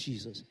name of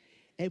Jesus.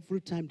 Every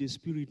time the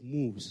Spirit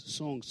moves,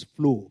 songs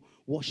flow,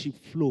 worship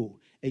flow,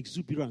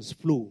 exuberance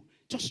flow,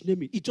 Just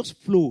name it. It just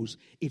flows.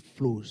 It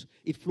flows.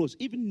 It flows.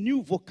 Even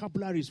new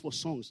vocabularies for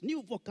songs.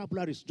 New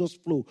vocabularies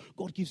just flow.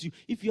 God gives you.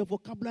 If your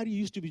vocabulary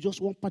used to be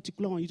just one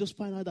particular one, you just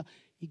find out that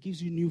He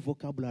gives you new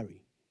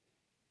vocabulary.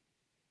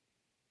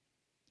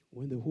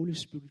 When the Holy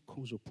Spirit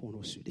comes upon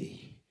us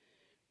today,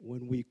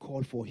 when we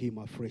call for Him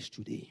afresh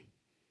today,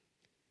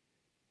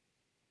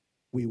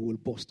 we will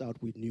burst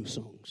out with new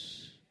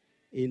songs.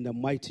 In the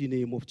mighty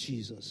name of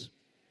Jesus,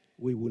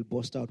 we will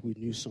burst out with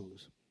new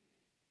songs.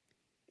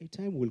 A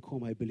time will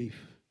come, I believe,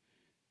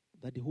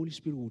 that the Holy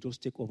Spirit will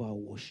just take over our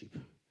worship.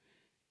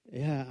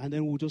 Yeah, and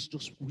then we'll just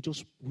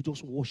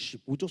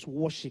worship. We'll just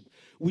worship.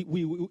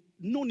 We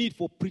no need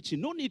for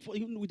preaching. No need for,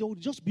 there will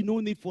just be no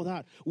need for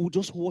that. We'll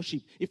just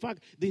worship. In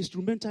fact, the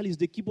instrumentalists,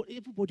 the keyboard,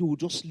 everybody will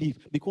just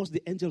leave because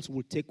the angels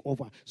will take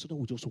over. So that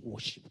we'll just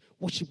worship.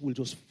 Worship will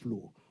just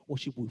flow.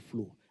 Worship will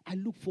flow. I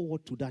look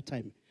forward to that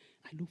time.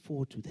 I look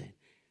forward to that.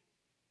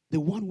 The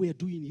one we are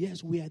doing,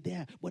 yes, we are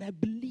there. But I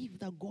believe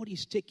that God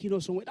is taking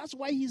us somewhere. That's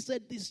why He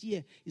said this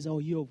year is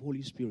our year of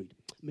Holy Spirit.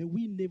 May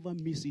we never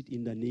miss it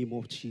in the name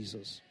of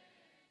Jesus.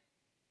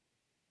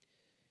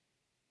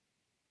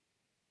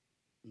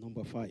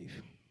 Number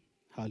 5.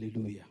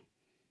 Hallelujah.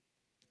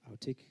 I'll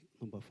take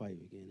number 5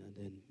 again, and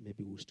then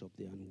maybe we'll stop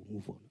there and we'll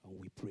move on and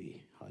we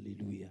pray.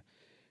 Hallelujah.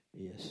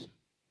 Yes.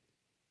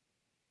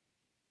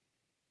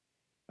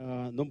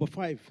 Number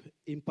 5,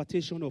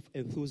 impartation of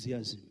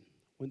enthusiasm.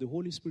 When the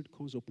Holy Spirit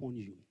comes upon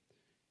you,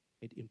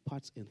 it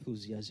imparts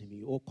enthusiasm in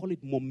you, or call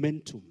it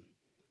momentum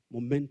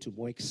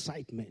or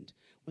excitement.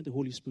 When the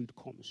Holy Spirit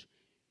comes,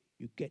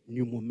 you get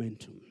new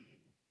momentum,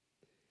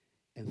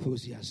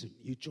 enthusiasm.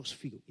 You just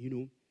feel,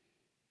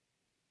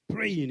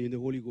 praying in the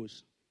Holy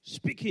Ghost,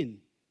 speaking.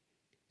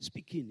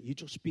 You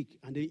just speak,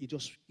 and then you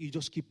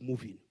just keep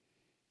moving,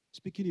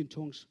 speaking in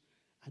tongues,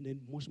 and then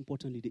most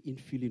importantly, the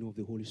infilling of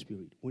the Holy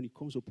Spirit. When it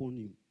comes upon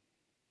you,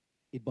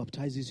 it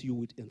baptizes you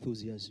with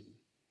enthusiasm.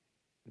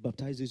 It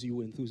baptizes you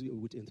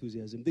with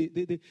enthusiasm.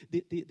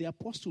 The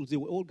apostles, they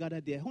were all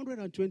gathered there,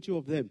 120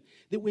 of them.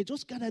 They were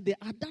just gathered there.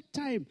 At that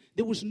time,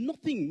 there was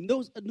nothing. There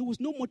was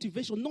no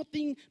motivation,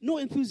 nothing, no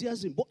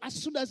enthusiasm. But as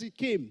soon as it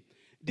came,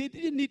 they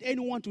didn't need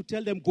anyone to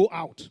tell them, go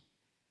out.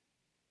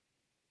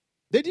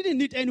 They didn't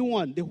need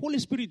anyone. The Holy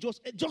Spirit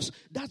just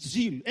that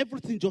zeal,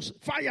 everything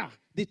just fire.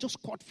 They just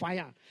caught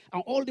fire.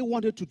 And all they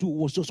wanted to do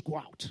was just go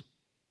out.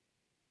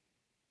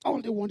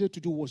 All they wanted to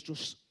do was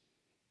just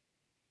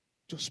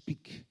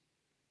speak.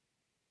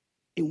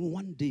 In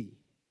one day,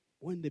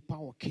 when the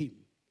power came,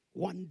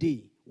 one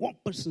day, one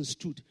person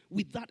stood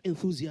with that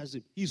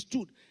enthusiasm. He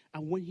stood,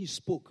 and when he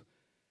spoke,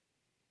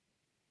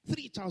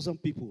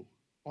 3,000 people,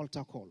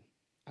 altar call.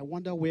 I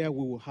wonder where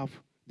we will have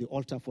the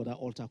altar for that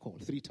altar call.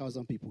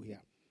 3,000 people here.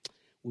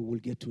 We will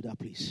get to that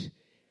place.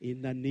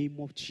 In the name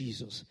of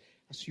Jesus,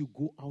 as you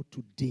go out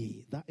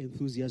today, that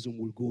enthusiasm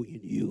will go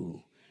in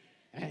you.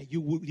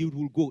 You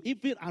will go.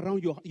 Even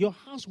around your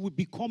house will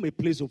become a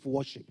place of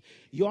worship.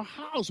 Your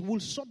house will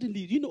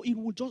suddenly, it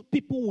will just,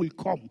 people will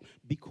come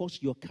because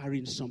you're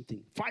carrying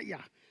something.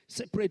 Fire,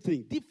 separate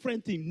thing,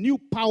 different thing, new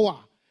power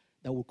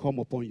that will come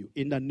upon you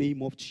in the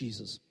name of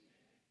Jesus.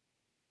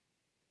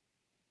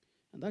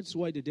 And that's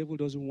why the devil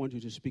doesn't want you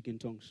to speak in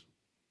tongues.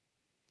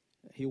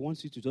 He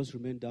wants you to just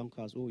remain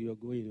downcast. Oh, you're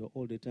going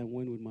all the time.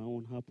 When will my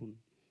own happen?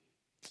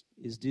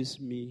 Is this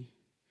me?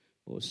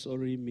 Oh,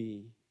 sorry,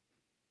 me.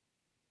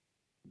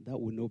 That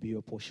will not be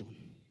your portion.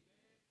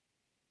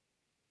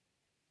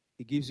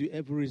 It gives you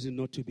every reason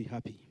not to be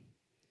happy.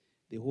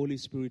 The Holy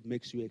Spirit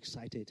makes you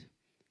excited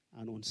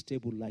and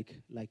unstable like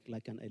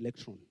an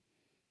electron.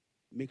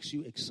 Makes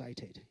you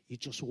excited. You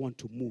just want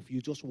to move.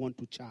 You just want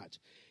to charge.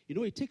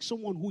 It takes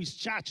someone who is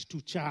charged to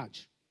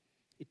charge.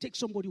 It takes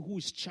somebody who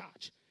is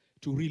charged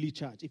to really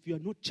charge. If you are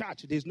not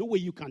charged, there's no way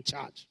you can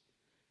charge.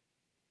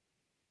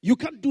 You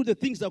can't do the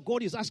things that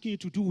God is asking you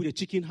to do with a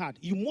chicken heart.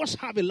 You must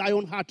have a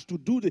lion heart to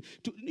do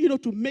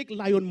to make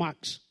lion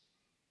marks.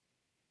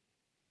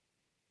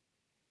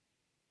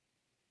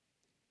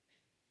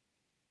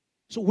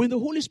 So when the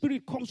Holy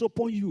Spirit comes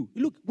upon you,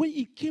 look, when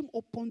He came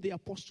upon the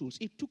apostles,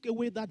 He took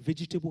away that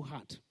vegetable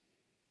heart,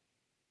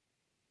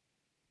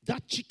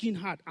 that chicken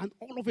heart, and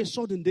all of a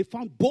sudden they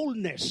found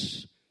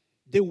boldness.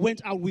 They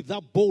went out with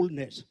that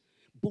boldness.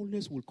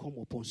 Boldness will come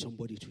upon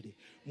somebody today.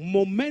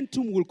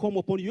 Momentum will come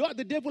upon you.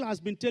 The devil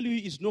has been telling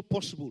you it's not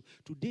possible.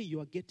 Today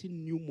you are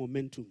getting new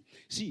momentum.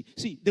 See,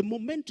 the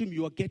momentum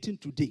you are getting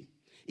today,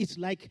 it's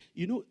like,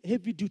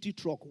 heavy duty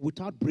truck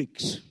without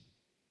brakes.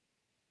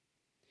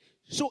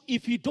 So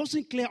if he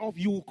doesn't clear off,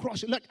 you will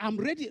crush. Like I'm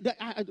ready.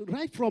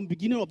 Right from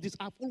beginning of this,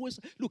 I've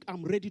always,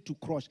 I'm ready to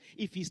crush.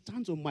 If he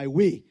stands on my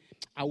way,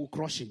 I will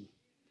crush him.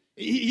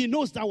 He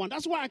knows that one.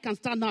 That's why I can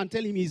stand now and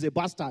tell him he's a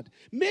bastard.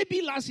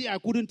 Maybe last year I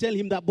couldn't tell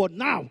him that, but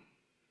now,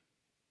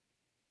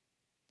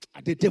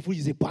 the devil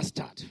is a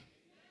bastard.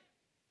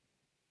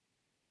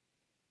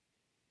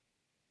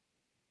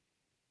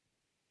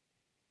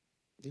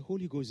 The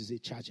Holy Ghost is a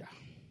charger.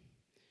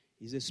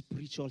 He's a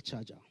spiritual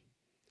charger.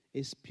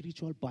 A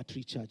spiritual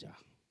battery charger.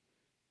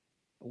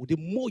 The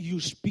more you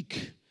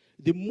speak,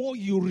 the more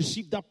you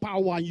receive that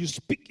power and you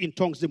speak in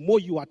tongues, the more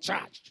you are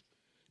charged.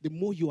 the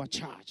more you are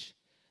charged.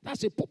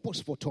 That's the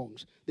purpose for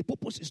tongues. The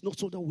purpose is not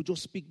so that we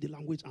just speak the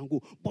language and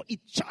go, but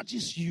it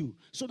charges you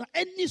so that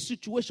any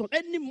situation,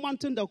 any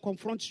mountain that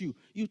confronts you,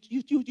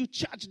 you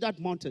charge that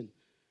mountain.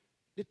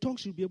 The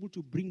tongues will be able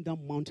to bring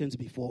down mountains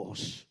before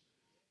us.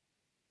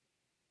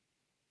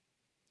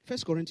 1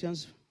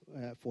 Corinthians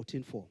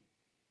 14:4.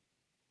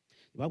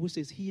 The Bible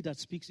says, he that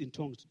speaks in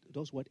tongues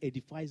does what?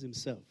 Edifies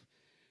himself.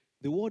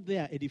 The word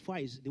there,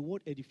 edifies, the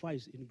word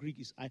edifies in Greek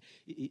is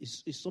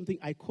something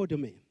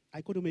ikodome.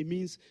 Ikodome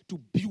means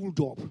to build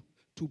up,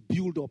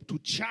 to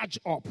charge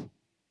up,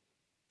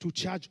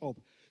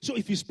 So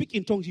if you speak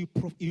in tongues, you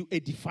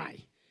edify.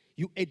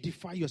 You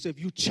edify yourself.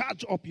 You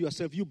charge up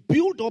yourself. You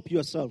build up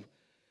yourself.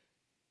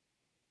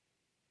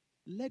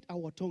 Let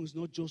our tongues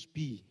not just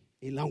be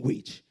a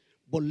language,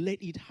 but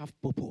let it have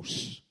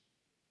purpose.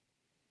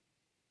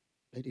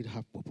 Let it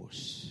have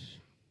purpose.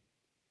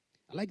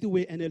 I like the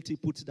way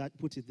NLT puts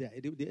it there.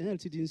 The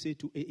NLT didn't say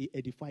to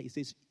edify, it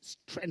says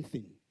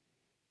strengthen.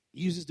 It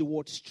uses the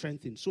word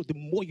strengthen. So the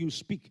more you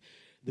speak,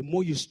 the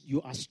more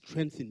you are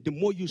strengthened. The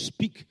more you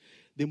speak,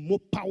 the more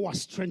power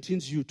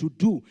strengthens you to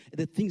do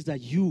the things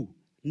that you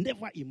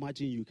never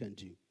imagined you can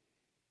do.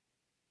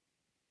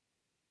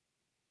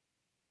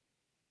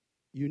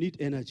 You need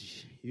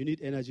energy. You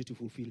need energy to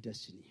fulfill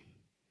destiny.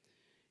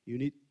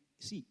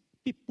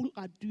 People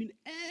are doing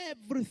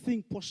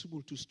everything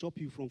possible to stop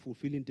you from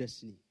fulfilling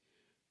destiny.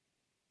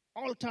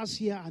 Altars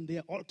here and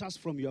there, altars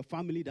from your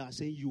family that are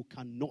saying you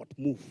cannot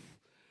move.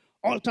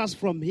 Altars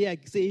from here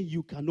saying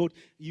you cannot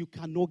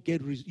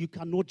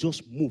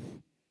just move.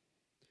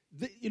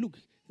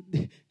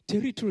 The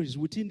territories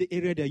within the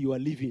area that you are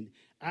living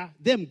are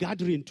them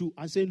gathering too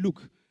and saying,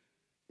 look,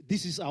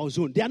 this is our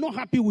zone. They are not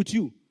happy with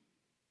you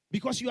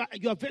because you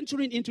are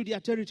venturing into their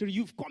territory.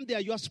 You've come there,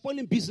 you are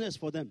spoiling business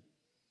for them.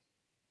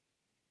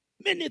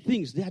 Many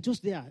things, they are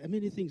just there.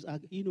 Many things are,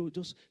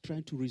 just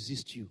trying to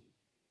resist you.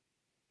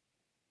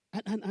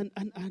 And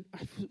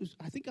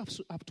I think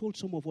I've told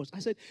some of us. I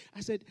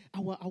said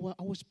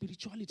our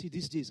spirituality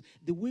these days,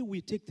 the way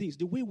we take things,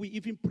 the way we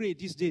even pray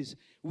these days,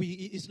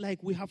 it's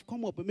like we have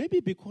come up. Maybe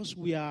because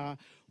we are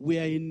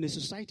in a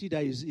society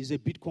that is a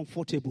bit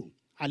comfortable.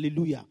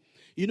 Hallelujah.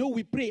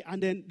 We pray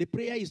and then the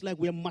prayer is like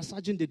we are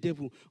massaging the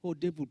devil. Oh,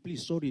 devil,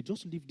 please, sorry,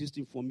 just leave this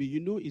thing for me.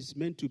 It's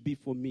meant to be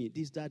for me.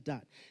 This,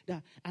 that.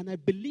 And I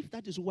believe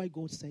that is why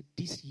God said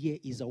this year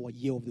is our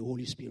year of the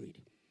Holy Spirit.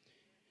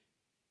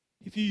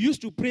 If you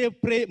used to pray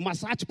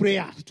massage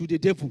prayer to the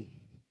devil,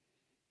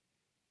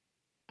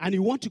 and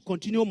you want to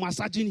continue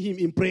massaging him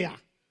in prayer,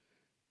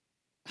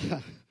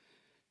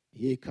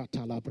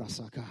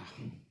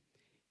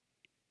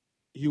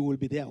 you will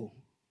be there.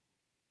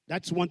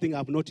 That's one thing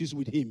I've noticed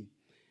with him.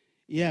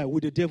 Yeah,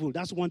 with the devil,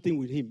 that's one thing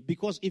with him.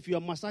 Because if you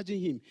are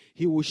massaging him,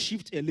 he will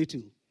shift a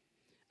little.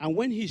 And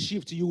when he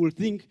shifts, you will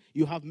think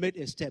you have made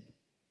a step.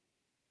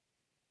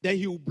 Then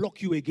he will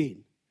block you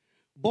again.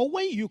 But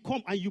when you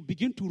come and you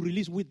begin to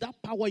release, with that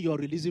power you are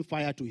releasing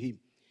fire to him,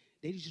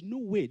 there is no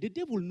way. The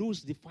devil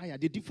knows the fire,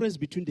 the difference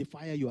between the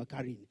fire you are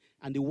carrying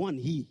and the one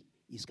he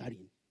is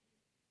carrying.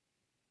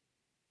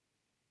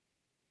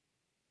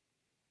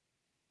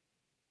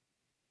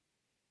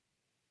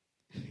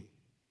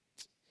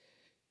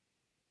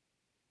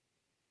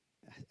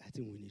 I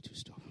think we need to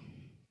stop.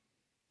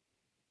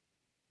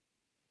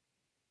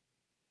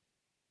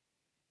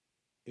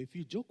 If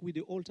you joke with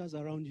the altars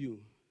around you,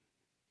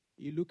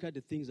 you look at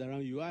the things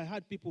around you. I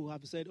had people who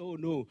have said, oh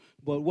no,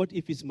 but what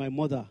if it's my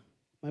mother?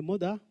 My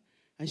mother?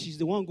 And she's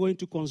the one going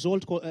to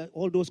consult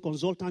all those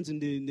consultants in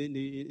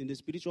the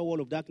spiritual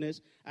world of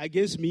darkness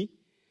against me.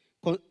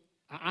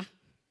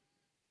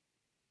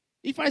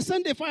 If I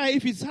send the fire,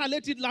 if it's her,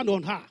 let it land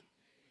on her.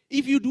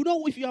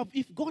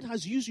 If God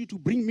has used you to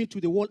bring me to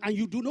the world and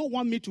you do not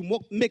want me to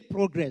make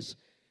progress,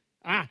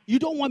 you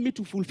don't want me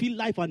to fulfill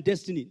life and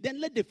destiny,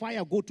 then let the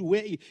fire go to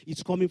where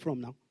it's coming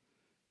from now.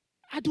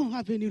 I don't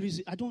have any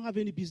reason. I don't have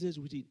any business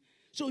with it.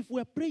 So if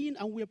we're praying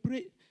and we're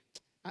praying,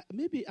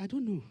 maybe, I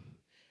don't know.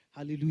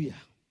 Hallelujah.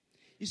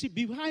 You see,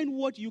 behind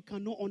what you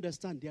cannot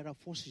understand, there are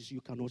forces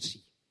you cannot see.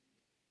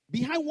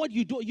 Behind what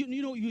you do,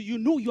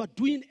 you are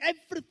doing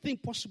everything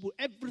possible,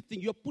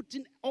 everything. You're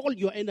putting all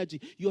your energy.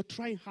 You're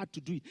trying hard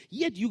to do it.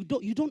 Yet you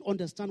don't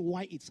understand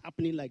why it's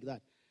happening like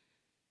that.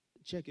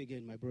 Check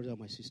again, my brother,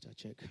 my sister,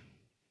 check.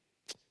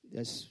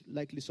 There's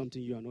likely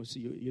something you are not see,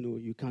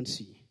 you can't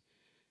see.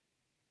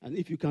 And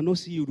if you cannot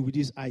see it with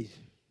this eye,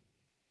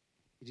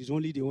 it is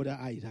only the other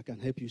eye that can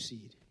help you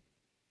see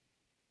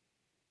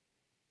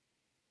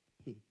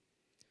it.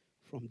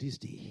 From this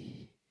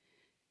day,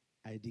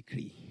 I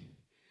decree,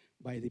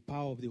 by the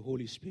power of the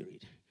Holy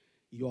Spirit,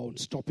 you are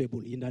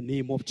unstoppable in the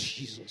name of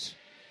Jesus.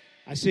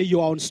 I say you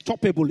are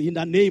unstoppable in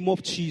the name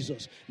of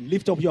Jesus.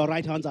 Lift up your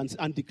right hands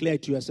and declare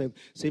to yourself.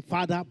 Say,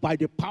 Father, by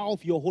the power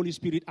of your Holy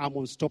Spirit, I'm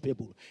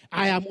unstoppable.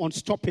 I am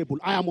unstoppable.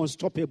 I am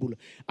unstoppable.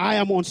 I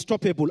am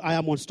unstoppable. I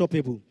am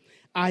unstoppable.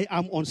 I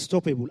am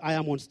unstoppable. I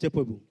am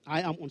unstoppable.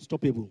 I am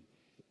unstoppable.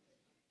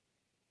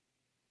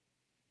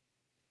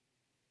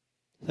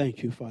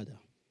 Thank you, Father.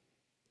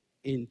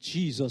 In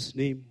Jesus'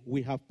 name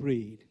we have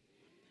prayed.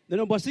 The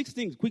number 6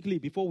 thing, quickly,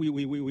 before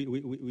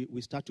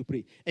we start to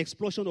pray.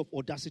 Explosion of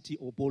audacity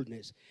or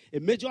boldness. A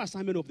major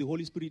assignment of the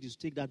Holy Spirit is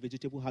to take that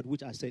vegetable heart,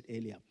 which I said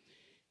earlier.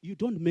 You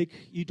don't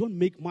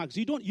make marks.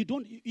 You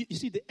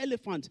see, the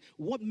elephant,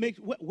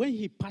 when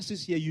he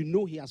passes here, you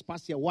know he has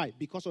passed here. Why?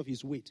 Because of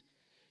his weight.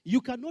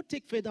 You cannot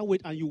take further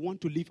weight and you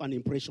want to leave an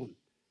impression.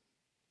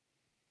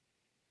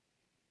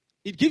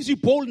 It gives you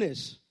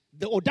boldness,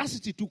 the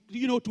audacity to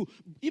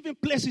even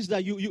places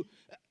that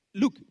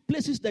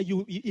places that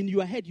you, in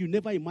your head, you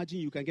never imagine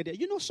you can get there.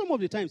 Some of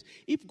the times,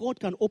 if God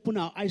can open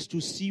our eyes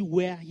to see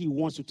where he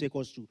wants to take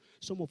us to,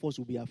 some of us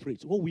will be afraid.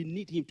 So we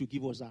need him to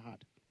give us a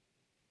heart.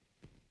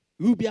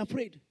 We will be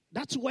afraid.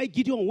 That's why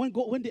Gideon,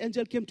 when the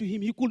angel came to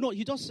him, he could not.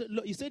 He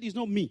said, it's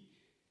not me.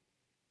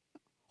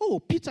 Oh,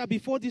 Peter,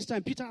 before this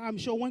time, Peter, I'm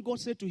sure when God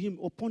said to him,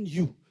 upon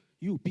you,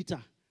 Peter,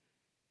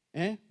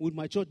 will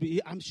my church be?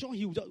 I'm sure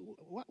he would.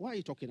 What are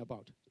you talking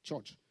about?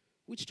 Church.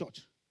 Which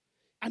church?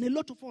 And a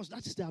lot of us,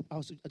 that is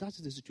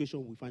the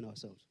situation we find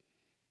ourselves.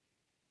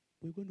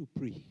 We're going to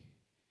pray.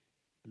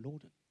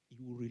 Lord,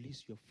 you will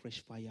release your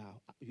fresh fire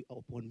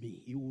upon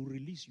me. You will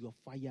release your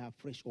fire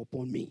fresh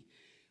upon me.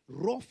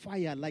 Raw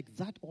fire like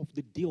that of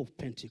the day of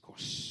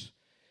Pentecost.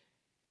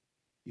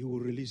 You will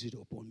release it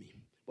upon me.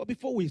 But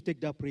before we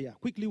take that prayer,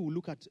 quickly we'll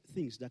look at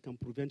things that can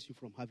prevent you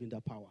from having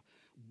that power.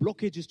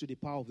 Blockages to the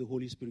power of the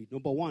Holy Spirit.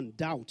 Number 1,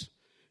 doubt.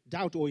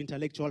 Doubt or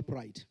intellectual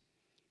pride.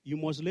 You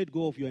must let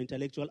go of your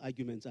intellectual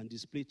arguments and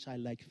display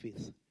childlike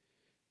faith.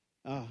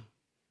 Have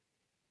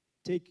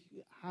 10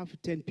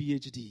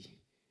 PhD.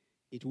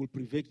 It will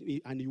prevent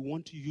me, and you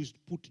want to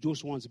put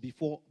those ones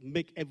before,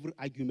 make every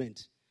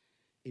argument.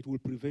 It will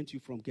prevent you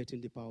from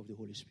getting the power of the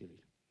Holy Spirit.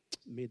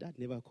 May that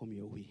never come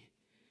your way.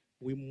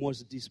 We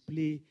must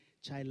display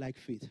childlike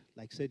faith,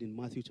 like said in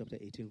Matthew chapter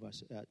 18,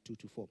 verse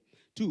 2-4.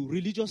 2,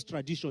 religious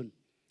tradition.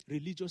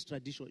 Religious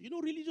tradition.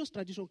 Religious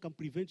tradition can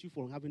prevent you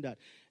from having that.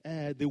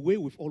 The way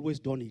we've always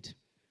done it.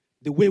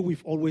 The way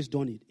we've always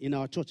done it. In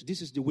our church,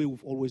 this is the way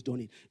we've always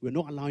done it. We're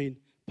not allowing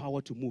power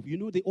to move.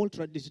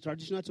 The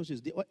traditional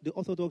churches, the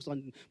Orthodox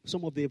and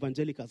some of the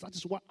evangelicals, that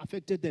is what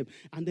affected them.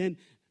 And then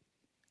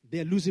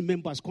they're losing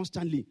members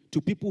constantly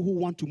to people who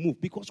want to move.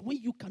 Because when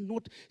you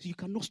cannot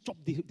stop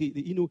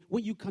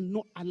when you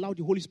cannot allow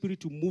the Holy Spirit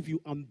to move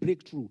you and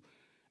break through,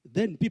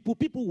 then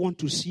people want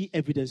to see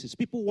evidences.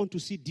 People want to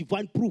see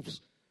divine proofs.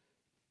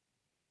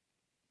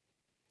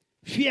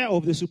 Fear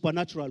of the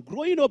supernatural.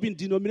 Growing up in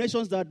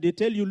denominations that they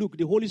tell you, look,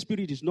 the Holy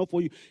Spirit is not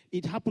for you.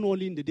 It happened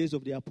only in the days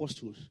of the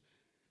apostles.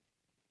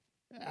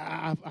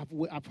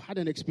 I've had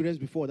an experience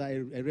before that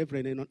a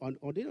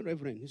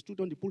reverend, he stood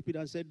on the pulpit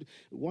and said,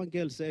 one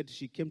girl said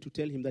she came to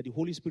tell him that the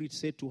Holy Spirit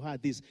said to her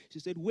this. She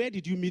said, where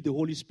did you meet the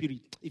Holy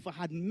Spirit? If I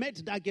had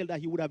met that girl, that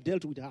he would have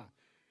dealt with her.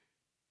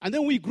 And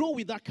then we grow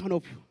with that kind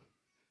of,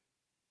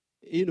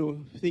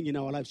 thing in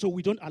our life. So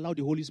we don't allow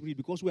the Holy Spirit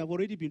because we have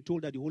already been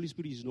told that the Holy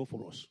Spirit is not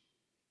for us.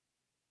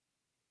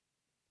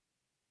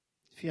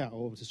 Fear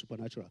of the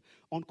supernatural.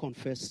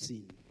 Unconfessed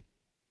sin.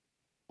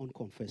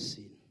 Unconfessed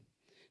sin.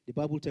 The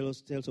Bible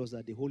tells us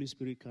that the Holy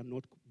Spirit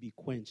cannot be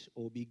quenched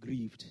or be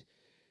grieved.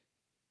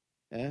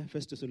 1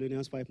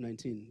 Thessalonians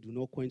 5:19. Do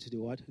not quench the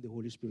what? The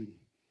Holy Spirit.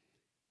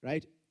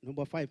 Right?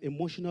 Number 5,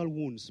 emotional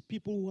wounds.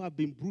 People who have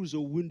been bruised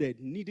or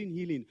wounded, needing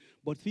healing,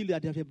 but feel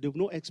that they've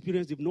no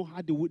experience, they've not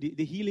had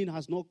the healing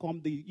has not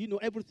come,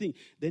 everything.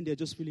 Then they're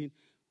just feeling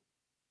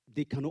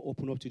they cannot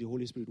open up to the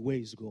Holy Spirit. Where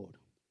is God?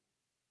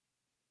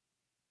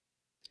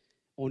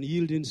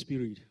 Unyielding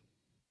spirit.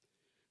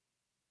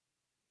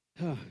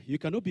 You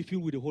cannot be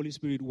filled with the Holy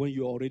Spirit when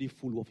you're already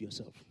full of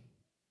yourself.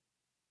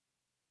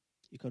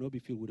 You cannot be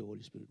filled with the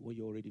Holy Spirit when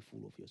you're already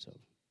full of yourself.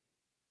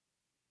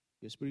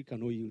 Your spirit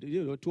cannot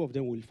yield. Two of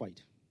them will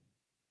fight.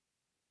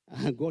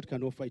 And God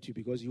cannot fight you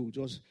because you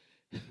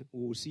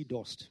will see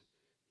dust.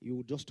 You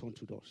will just turn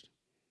to dust.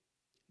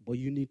 But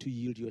you need to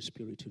yield your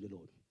spirit to the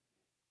Lord.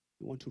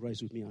 You want to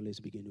rise with me and let's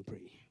begin to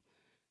pray.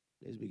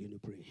 Let's begin to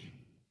pray.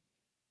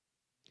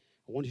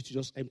 I want you to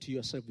just empty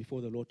yourself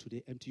before the Lord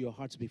today. Empty your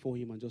hearts before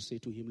Him and just say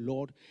to Him,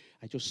 Lord,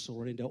 I just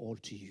surrender all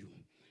to you.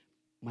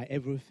 My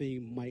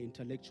everything, my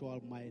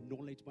intellectual, my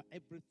knowledge, my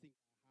everything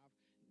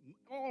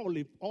I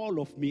have,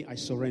 all of me, I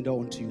surrender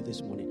unto you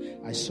this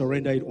morning. I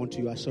surrender it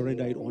unto you. I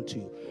surrender it unto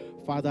you.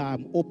 Father,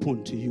 I'm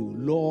open to you.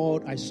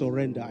 Lord, I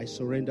surrender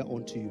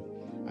unto you.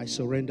 I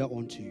surrender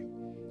unto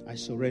you. I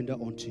surrender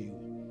unto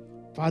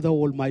you. Father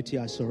Almighty,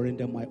 I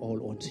surrender my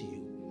all unto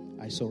you.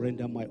 I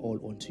surrender my all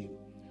unto you.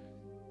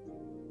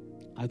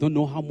 I don't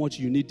know how much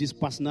you need this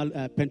personal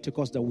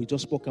Pentecost that we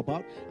just spoke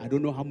about. I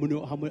don't know how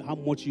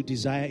much you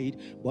desire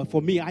it. But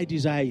for me, I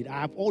desire it.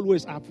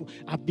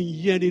 I've been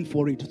yearning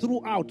for it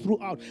throughout.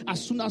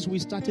 As soon as we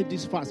started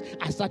this fast,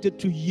 I started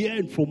to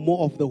yearn for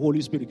more of the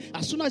Holy Spirit.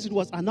 As soon as it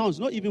was announced,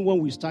 not even when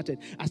we started,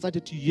 I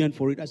started to yearn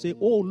for it. I say,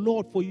 oh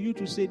Lord, for you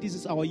to say this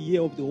is our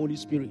year of the Holy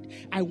Spirit.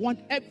 I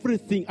want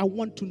everything. I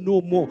want to know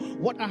more.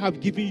 What I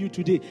have given you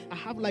today, I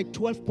have like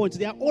 12 points.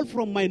 They are all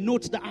from my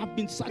notes that I've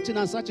been searching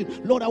and searching.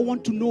 Lord, I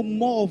want to know more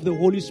more of the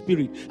Holy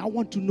Spirit. I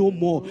want to know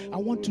more. I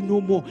want to know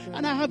more.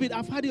 And I have it.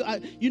 I've had it.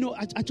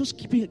 I just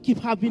keep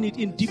having it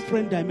in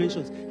different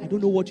dimensions. I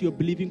don't know what you're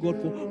believing God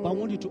for, but I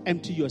want you to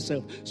empty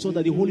yourself so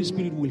that the Holy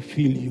Spirit will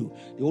fill you.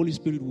 The Holy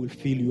Spirit will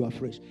fill you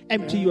afresh.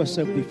 Empty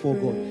yourself before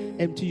God.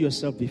 Empty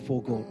yourself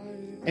before God.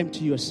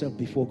 Empty yourself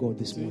before God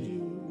this morning.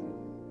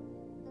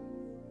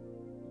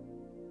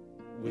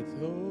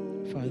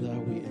 Father,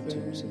 we empty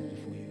ourselves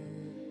before you.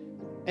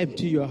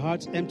 Empty your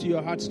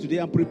hearts today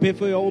and prepare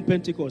for your own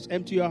Pentecost.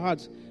 Empty your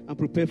hearts and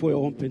prepare for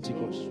your own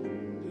Pentecost.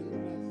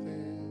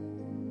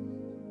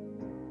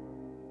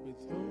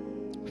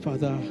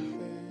 Father,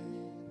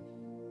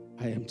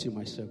 I empty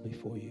myself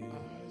before you.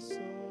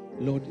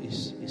 Lord,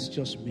 it's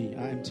just me.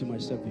 I empty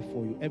myself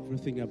before you.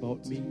 Everything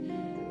about me,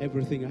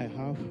 everything I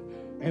have,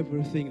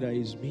 everything that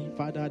is me.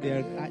 Father,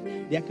 there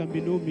can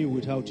be no me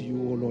without you,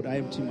 oh Lord. I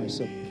empty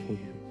myself before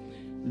you.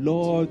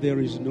 Lord, there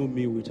is no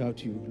me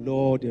without you.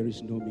 Lord, there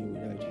is no me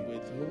without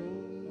you.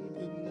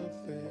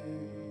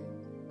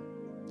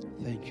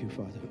 Thank you,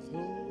 Father.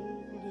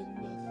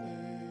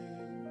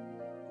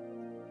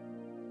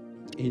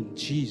 In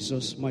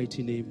Jesus'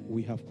 mighty name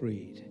we have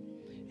prayed.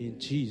 In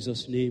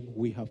Jesus' name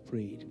we have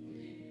prayed.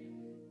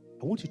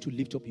 I want you to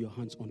lift up your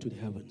hands unto the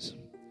heavens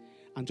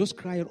and just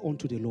cry out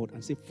unto the Lord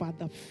and say,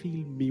 Father,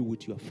 fill me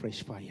with your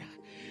fresh fire.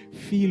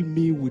 Fill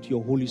me with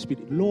your Holy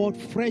Spirit. Lord,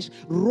 fresh,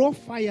 raw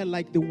fire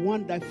like the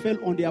one that fell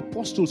on the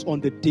apostles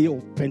on the day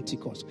of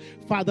Pentecost.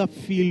 Father,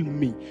 fill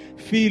me.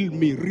 Fill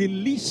me.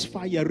 Release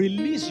fire.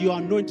 Release your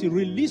anointing.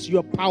 Release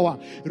your power.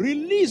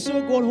 Release,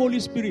 oh God, Holy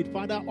Spirit.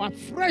 Father,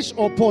 afresh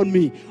upon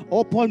me,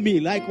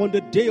 like on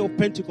the day of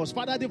Pentecost.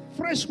 Father, the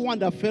fresh one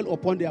that fell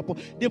upon the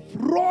apostles, the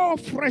raw,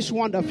 fresh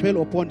one that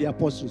fell upon the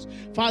apostles.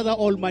 Father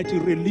Almighty,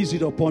 release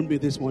it upon me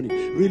this morning.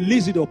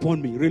 Release it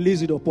upon me.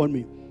 Release it upon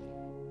me.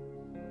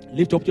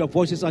 Lift up your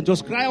voices and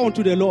just cry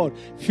unto the Lord.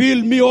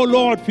 Fill me, oh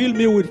Lord. Fill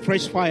me with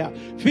fresh fire.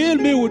 Fill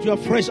me with your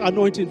fresh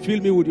anointing. Fill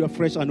me with your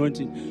fresh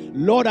anointing.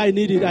 Lord, I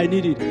need it. I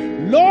need it.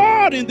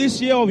 Lord, in this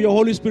year of your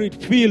Holy Spirit,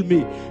 fill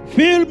me.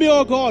 Fill me,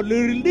 oh God.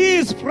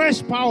 Release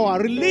fresh power.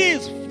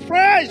 Release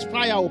fresh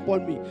fire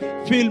upon me.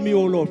 Fill me,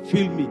 oh Lord.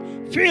 Fill me.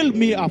 Fill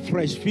me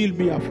afresh. Fill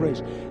me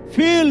afresh.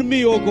 Fill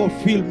me, oh God.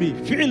 Fill me.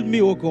 Fill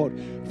me, oh God.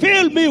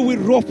 Fill me with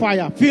raw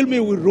fire. Fill me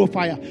with raw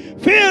fire.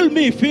 Fill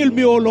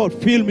me, oh Lord.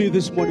 Fill me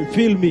this morning.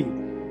 Fill me.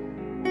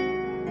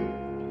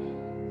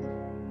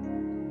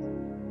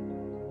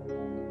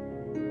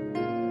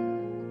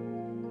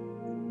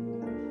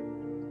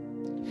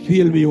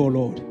 Fill me, oh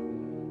Lord.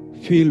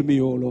 Fill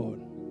me, oh Lord.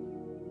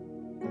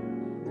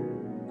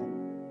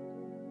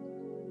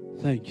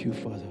 Thank you,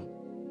 Father.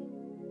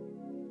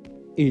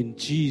 In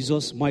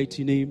Jesus'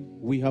 mighty name,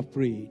 we have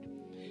prayed.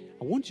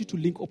 I want you to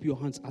link up your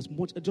hands as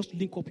much. Just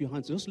link up your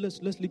hands. Just let's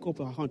link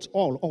up our hands.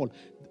 All.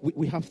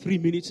 We have 3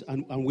 minutes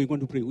and we're going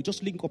to pray. We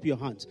just link up your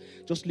hands.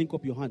 Just link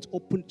up your hands.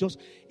 Open.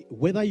 Just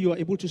whether you are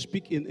able to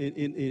speak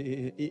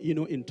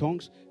in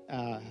tongues,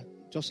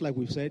 just like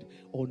we've said,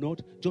 or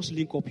not. Just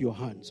link up your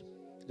hands.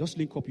 Just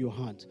link up your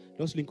hand.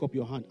 Just link up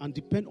your hand and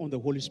depend on the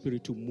Holy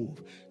Spirit to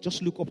move.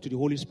 Just look up to the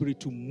Holy Spirit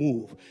to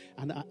move.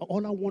 And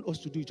all I want us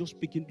to do is just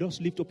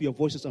lift up your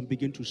voices and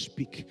begin to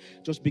speak.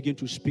 Just begin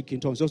to speak in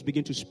tongues. Just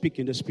begin to speak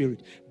in the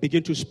Spirit.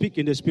 Begin to speak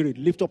in the Spirit.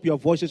 Lift up your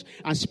voices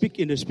and speak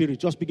in the Spirit.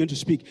 Just begin to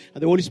speak.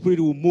 And the Holy Spirit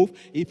will move.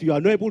 If you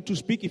are not able to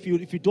speak, if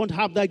you don't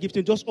have that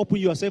gifting, just open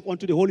yourself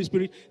onto the Holy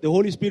Spirit. The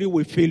Holy Spirit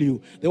will fill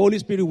you. The Holy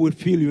Spirit will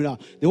fill you now.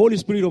 The Holy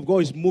Spirit of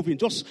God is moving.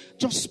 Just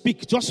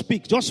speak. Just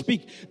speak. Just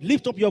speak.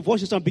 Lift up your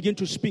voices and begin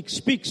to speak.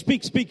 Speak.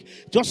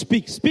 Just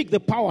speak. Speak the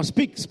power.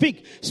 Speak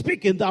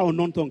in that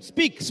unknown tongue.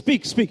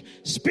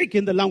 Speak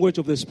in the language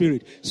of the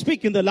Spirit.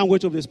 Speak in the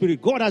language of the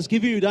Spirit. God has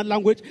given you that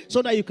language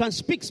so that you can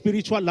speak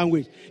spiritual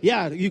language.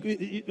 Yeah,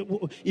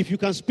 if you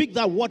can speak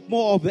that, what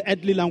more of the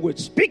earthly language?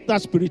 Speak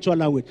that spiritual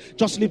language.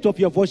 Just lift up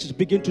your voices.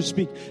 Begin to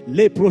speak.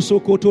 Le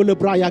prosokoto le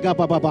brayaga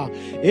bababa.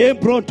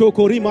 Embronto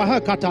korima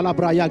hakata la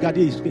brayaga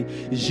diski.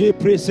 Je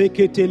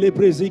presekete le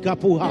brezika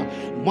puha.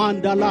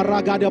 Mandala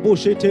ragada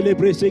boshete le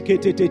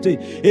presekete tete.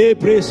 E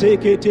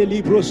presekete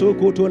libro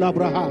sokoto la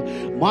braha.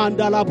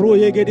 Mandala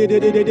broyege de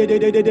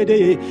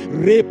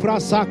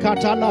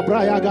reprasakata la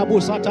brayaga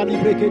bosata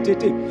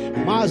librekete.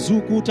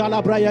 Mazukuta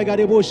la brayaga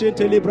de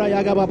boshete le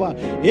brayaga baba.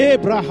 E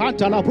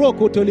brahata la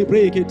brokoto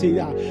librekete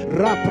ya.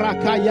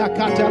 Raprakaya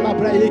kata la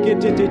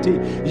brayekete tete.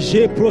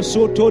 Je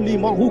prosoto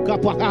limahuka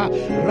paka.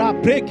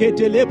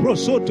 Raprekete le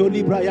prosoto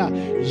libraya.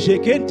 Je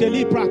kente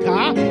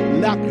libraka.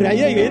 La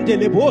kraye ende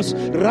le bos.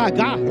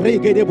 Raga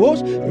rege de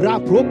bos.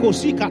 Raproko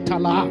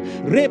sikatala.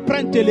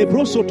 Reprente le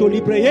prosoto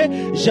libreye.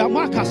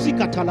 Jamaka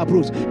sikatala. katala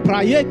brus.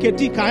 Praye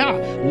ketikaya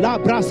la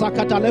brasa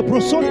katale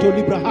prosonto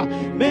libraha.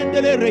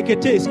 Mendele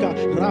reketeska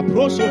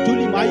raproso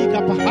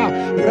tulimaika paha.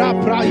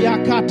 Rapraya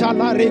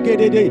katala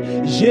regedede.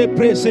 Je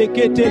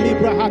presekete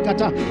libraha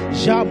kata.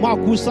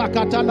 Jamakusa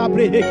katala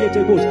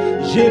brehekete bus.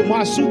 Je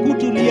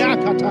masukutu liya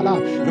katala.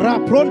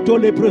 Rapronto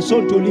le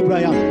presonto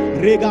libraya.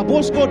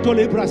 Regabosco to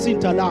le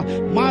brasintala.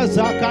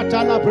 Maza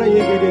katala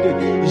brehegedede.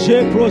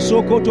 Je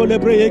prosoko to le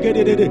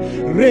brehegedede.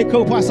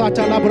 Reko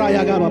pasata la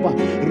braya gababa.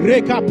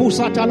 Reka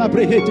pusata la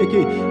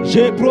breheteke.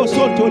 Je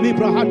prosonto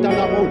librahanda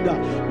la monda.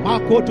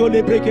 Makoto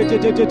le brekete.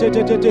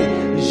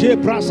 Je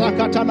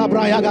prasakata la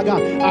braya gaga.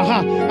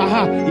 Aha.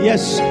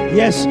 Yes,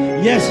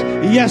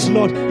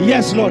 Lord.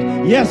 Yes, Lord.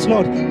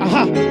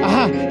 Aha.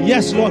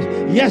 Yes,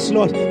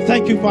 Lord.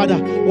 Thank you,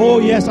 Father. Oh,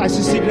 yes, I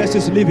see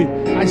sicknesses leaving.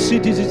 I see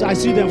diseases. I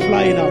see them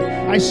flying out.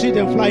 I see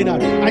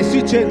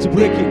chains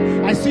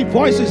breaking. I see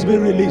voices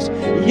being released.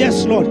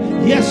 Yes, Lord.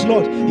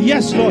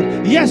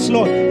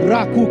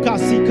 Rakuka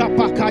sika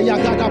pakaya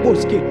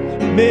gagaboske.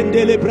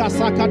 Mendele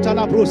brasa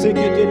katala brose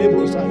ketele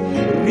brosa.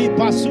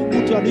 Ripa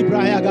sukuta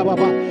libraya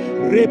gababa.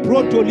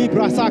 Reproto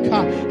libra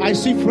saka. I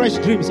see fresh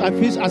dreams. I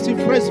see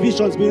fresh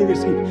visions being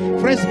received.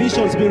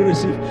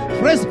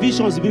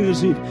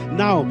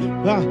 Now,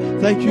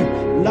 thank you.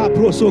 La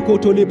prosoko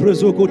to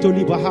librozoko to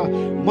libaha.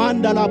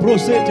 Manda la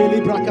brosete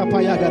libra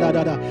kapaya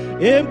gadada.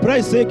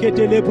 Emprese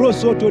kete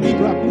lebroso to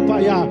libra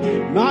kupaya.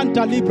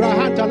 Manta libra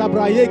hanta la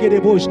brayege de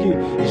boshki.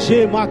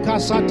 Je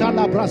makasata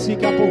la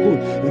brasika poku.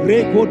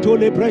 Reko to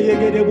lebra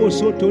yege de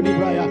boso to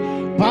libraya.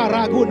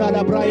 Paraguna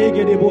la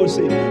braege de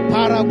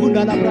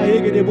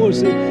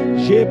bose.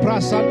 Je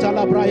prasanta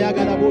la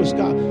brayaga la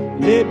bosca.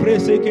 Le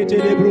presekete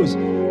le bros.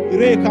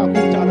 Reka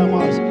kuta la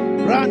mas.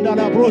 Branda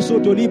la broso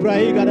to libra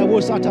ega da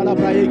bosata la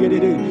braege de.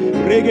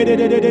 Rege de.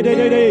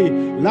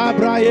 La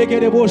braege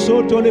de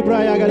boso to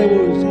libra yaga de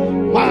bos.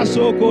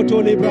 Maso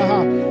koto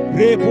libraha.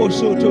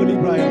 Reposo to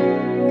libraya.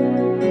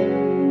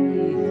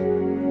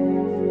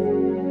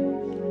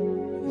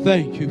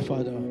 Thank you,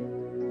 Father.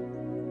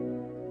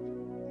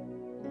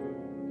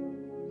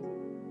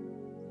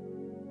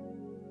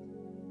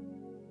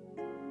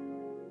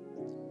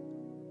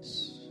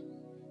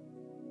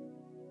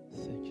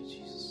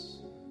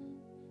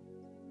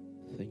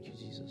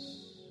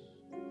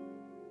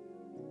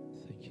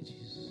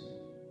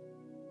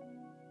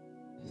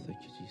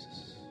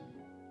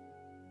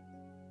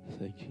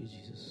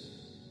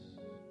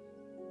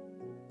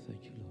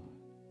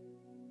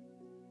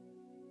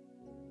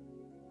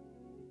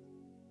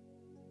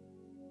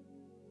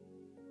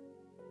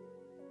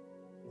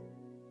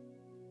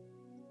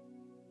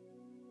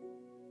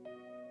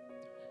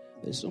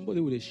 There's somebody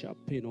with a sharp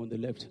pain on the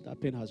left.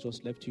 That pain has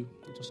just left you.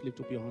 Just lift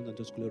up your hand and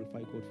just glorify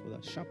God for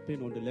that. Sharp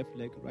pain on the left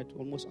leg, right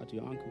almost at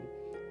your ankle.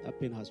 That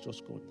pain has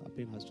just gone.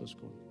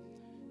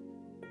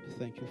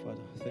 Thank you,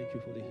 Father. Thank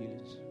you for the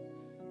healings.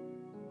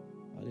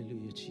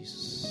 Hallelujah,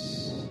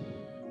 Jesus.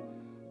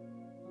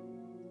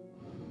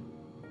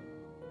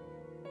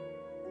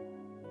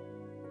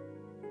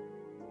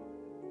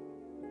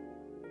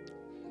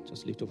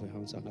 Just lift up your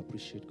hands and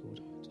appreciate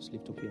God. Just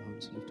lift up your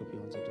hands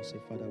and just say,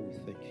 Father, we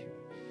thank you.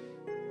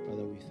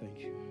 Father, we thank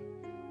you.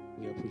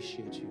 We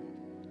appreciate you.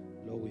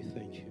 Lord, we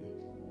thank you.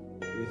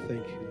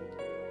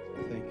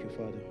 Thank you,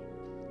 Father.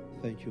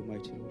 Thank you,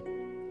 mighty Lord.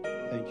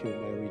 Thank you,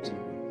 my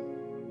Redeemer.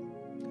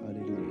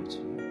 Hallelujah to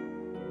you.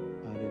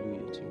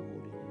 Hallelujah to your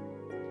holy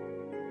name.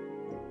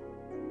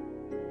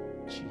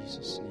 In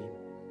Jesus' name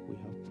we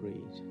have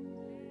prayed.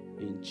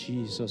 In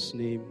Jesus'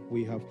 name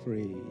we have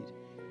prayed.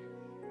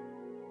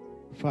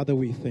 Father,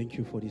 we thank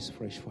you for this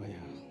fresh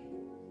fire.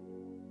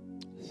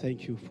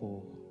 Thank you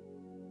for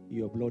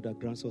your blood that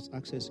grants us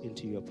access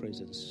into your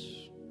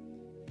presence.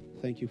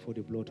 Thank you for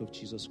the blood of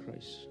Jesus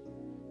Christ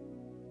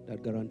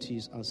that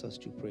guarantees answers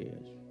to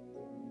prayers.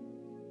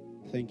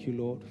 Thank you,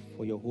 Lord,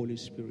 for your Holy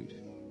Spirit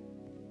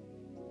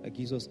that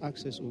gives us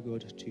access, O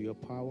God, to your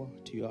power,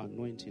 to your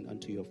anointing,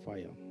 and to your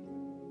fire.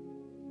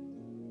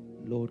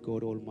 Lord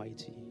God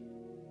Almighty,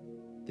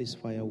 this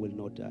fire will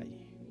not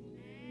die.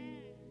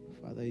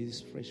 Father, this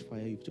fresh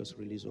fire you've just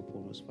released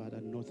upon us, Father,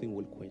 nothing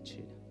will quench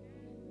it.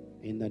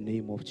 In the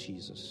name of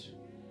Jesus.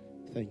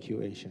 Thank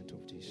you, Ancient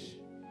of Days.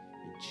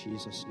 In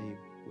Jesus' name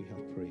we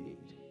have prayed.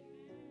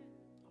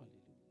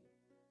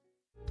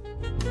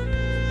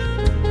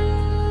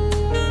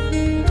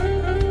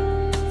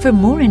 For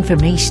more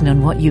information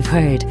on what you've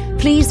heard,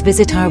 please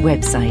visit our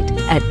website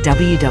at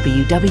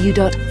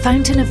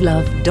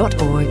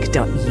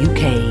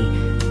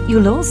www.fountainoflove.org.uk.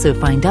 You'll also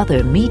find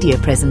other media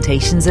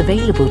presentations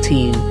available to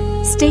you.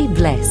 Stay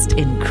blessed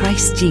in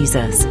Christ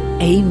Jesus.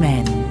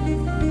 Amen.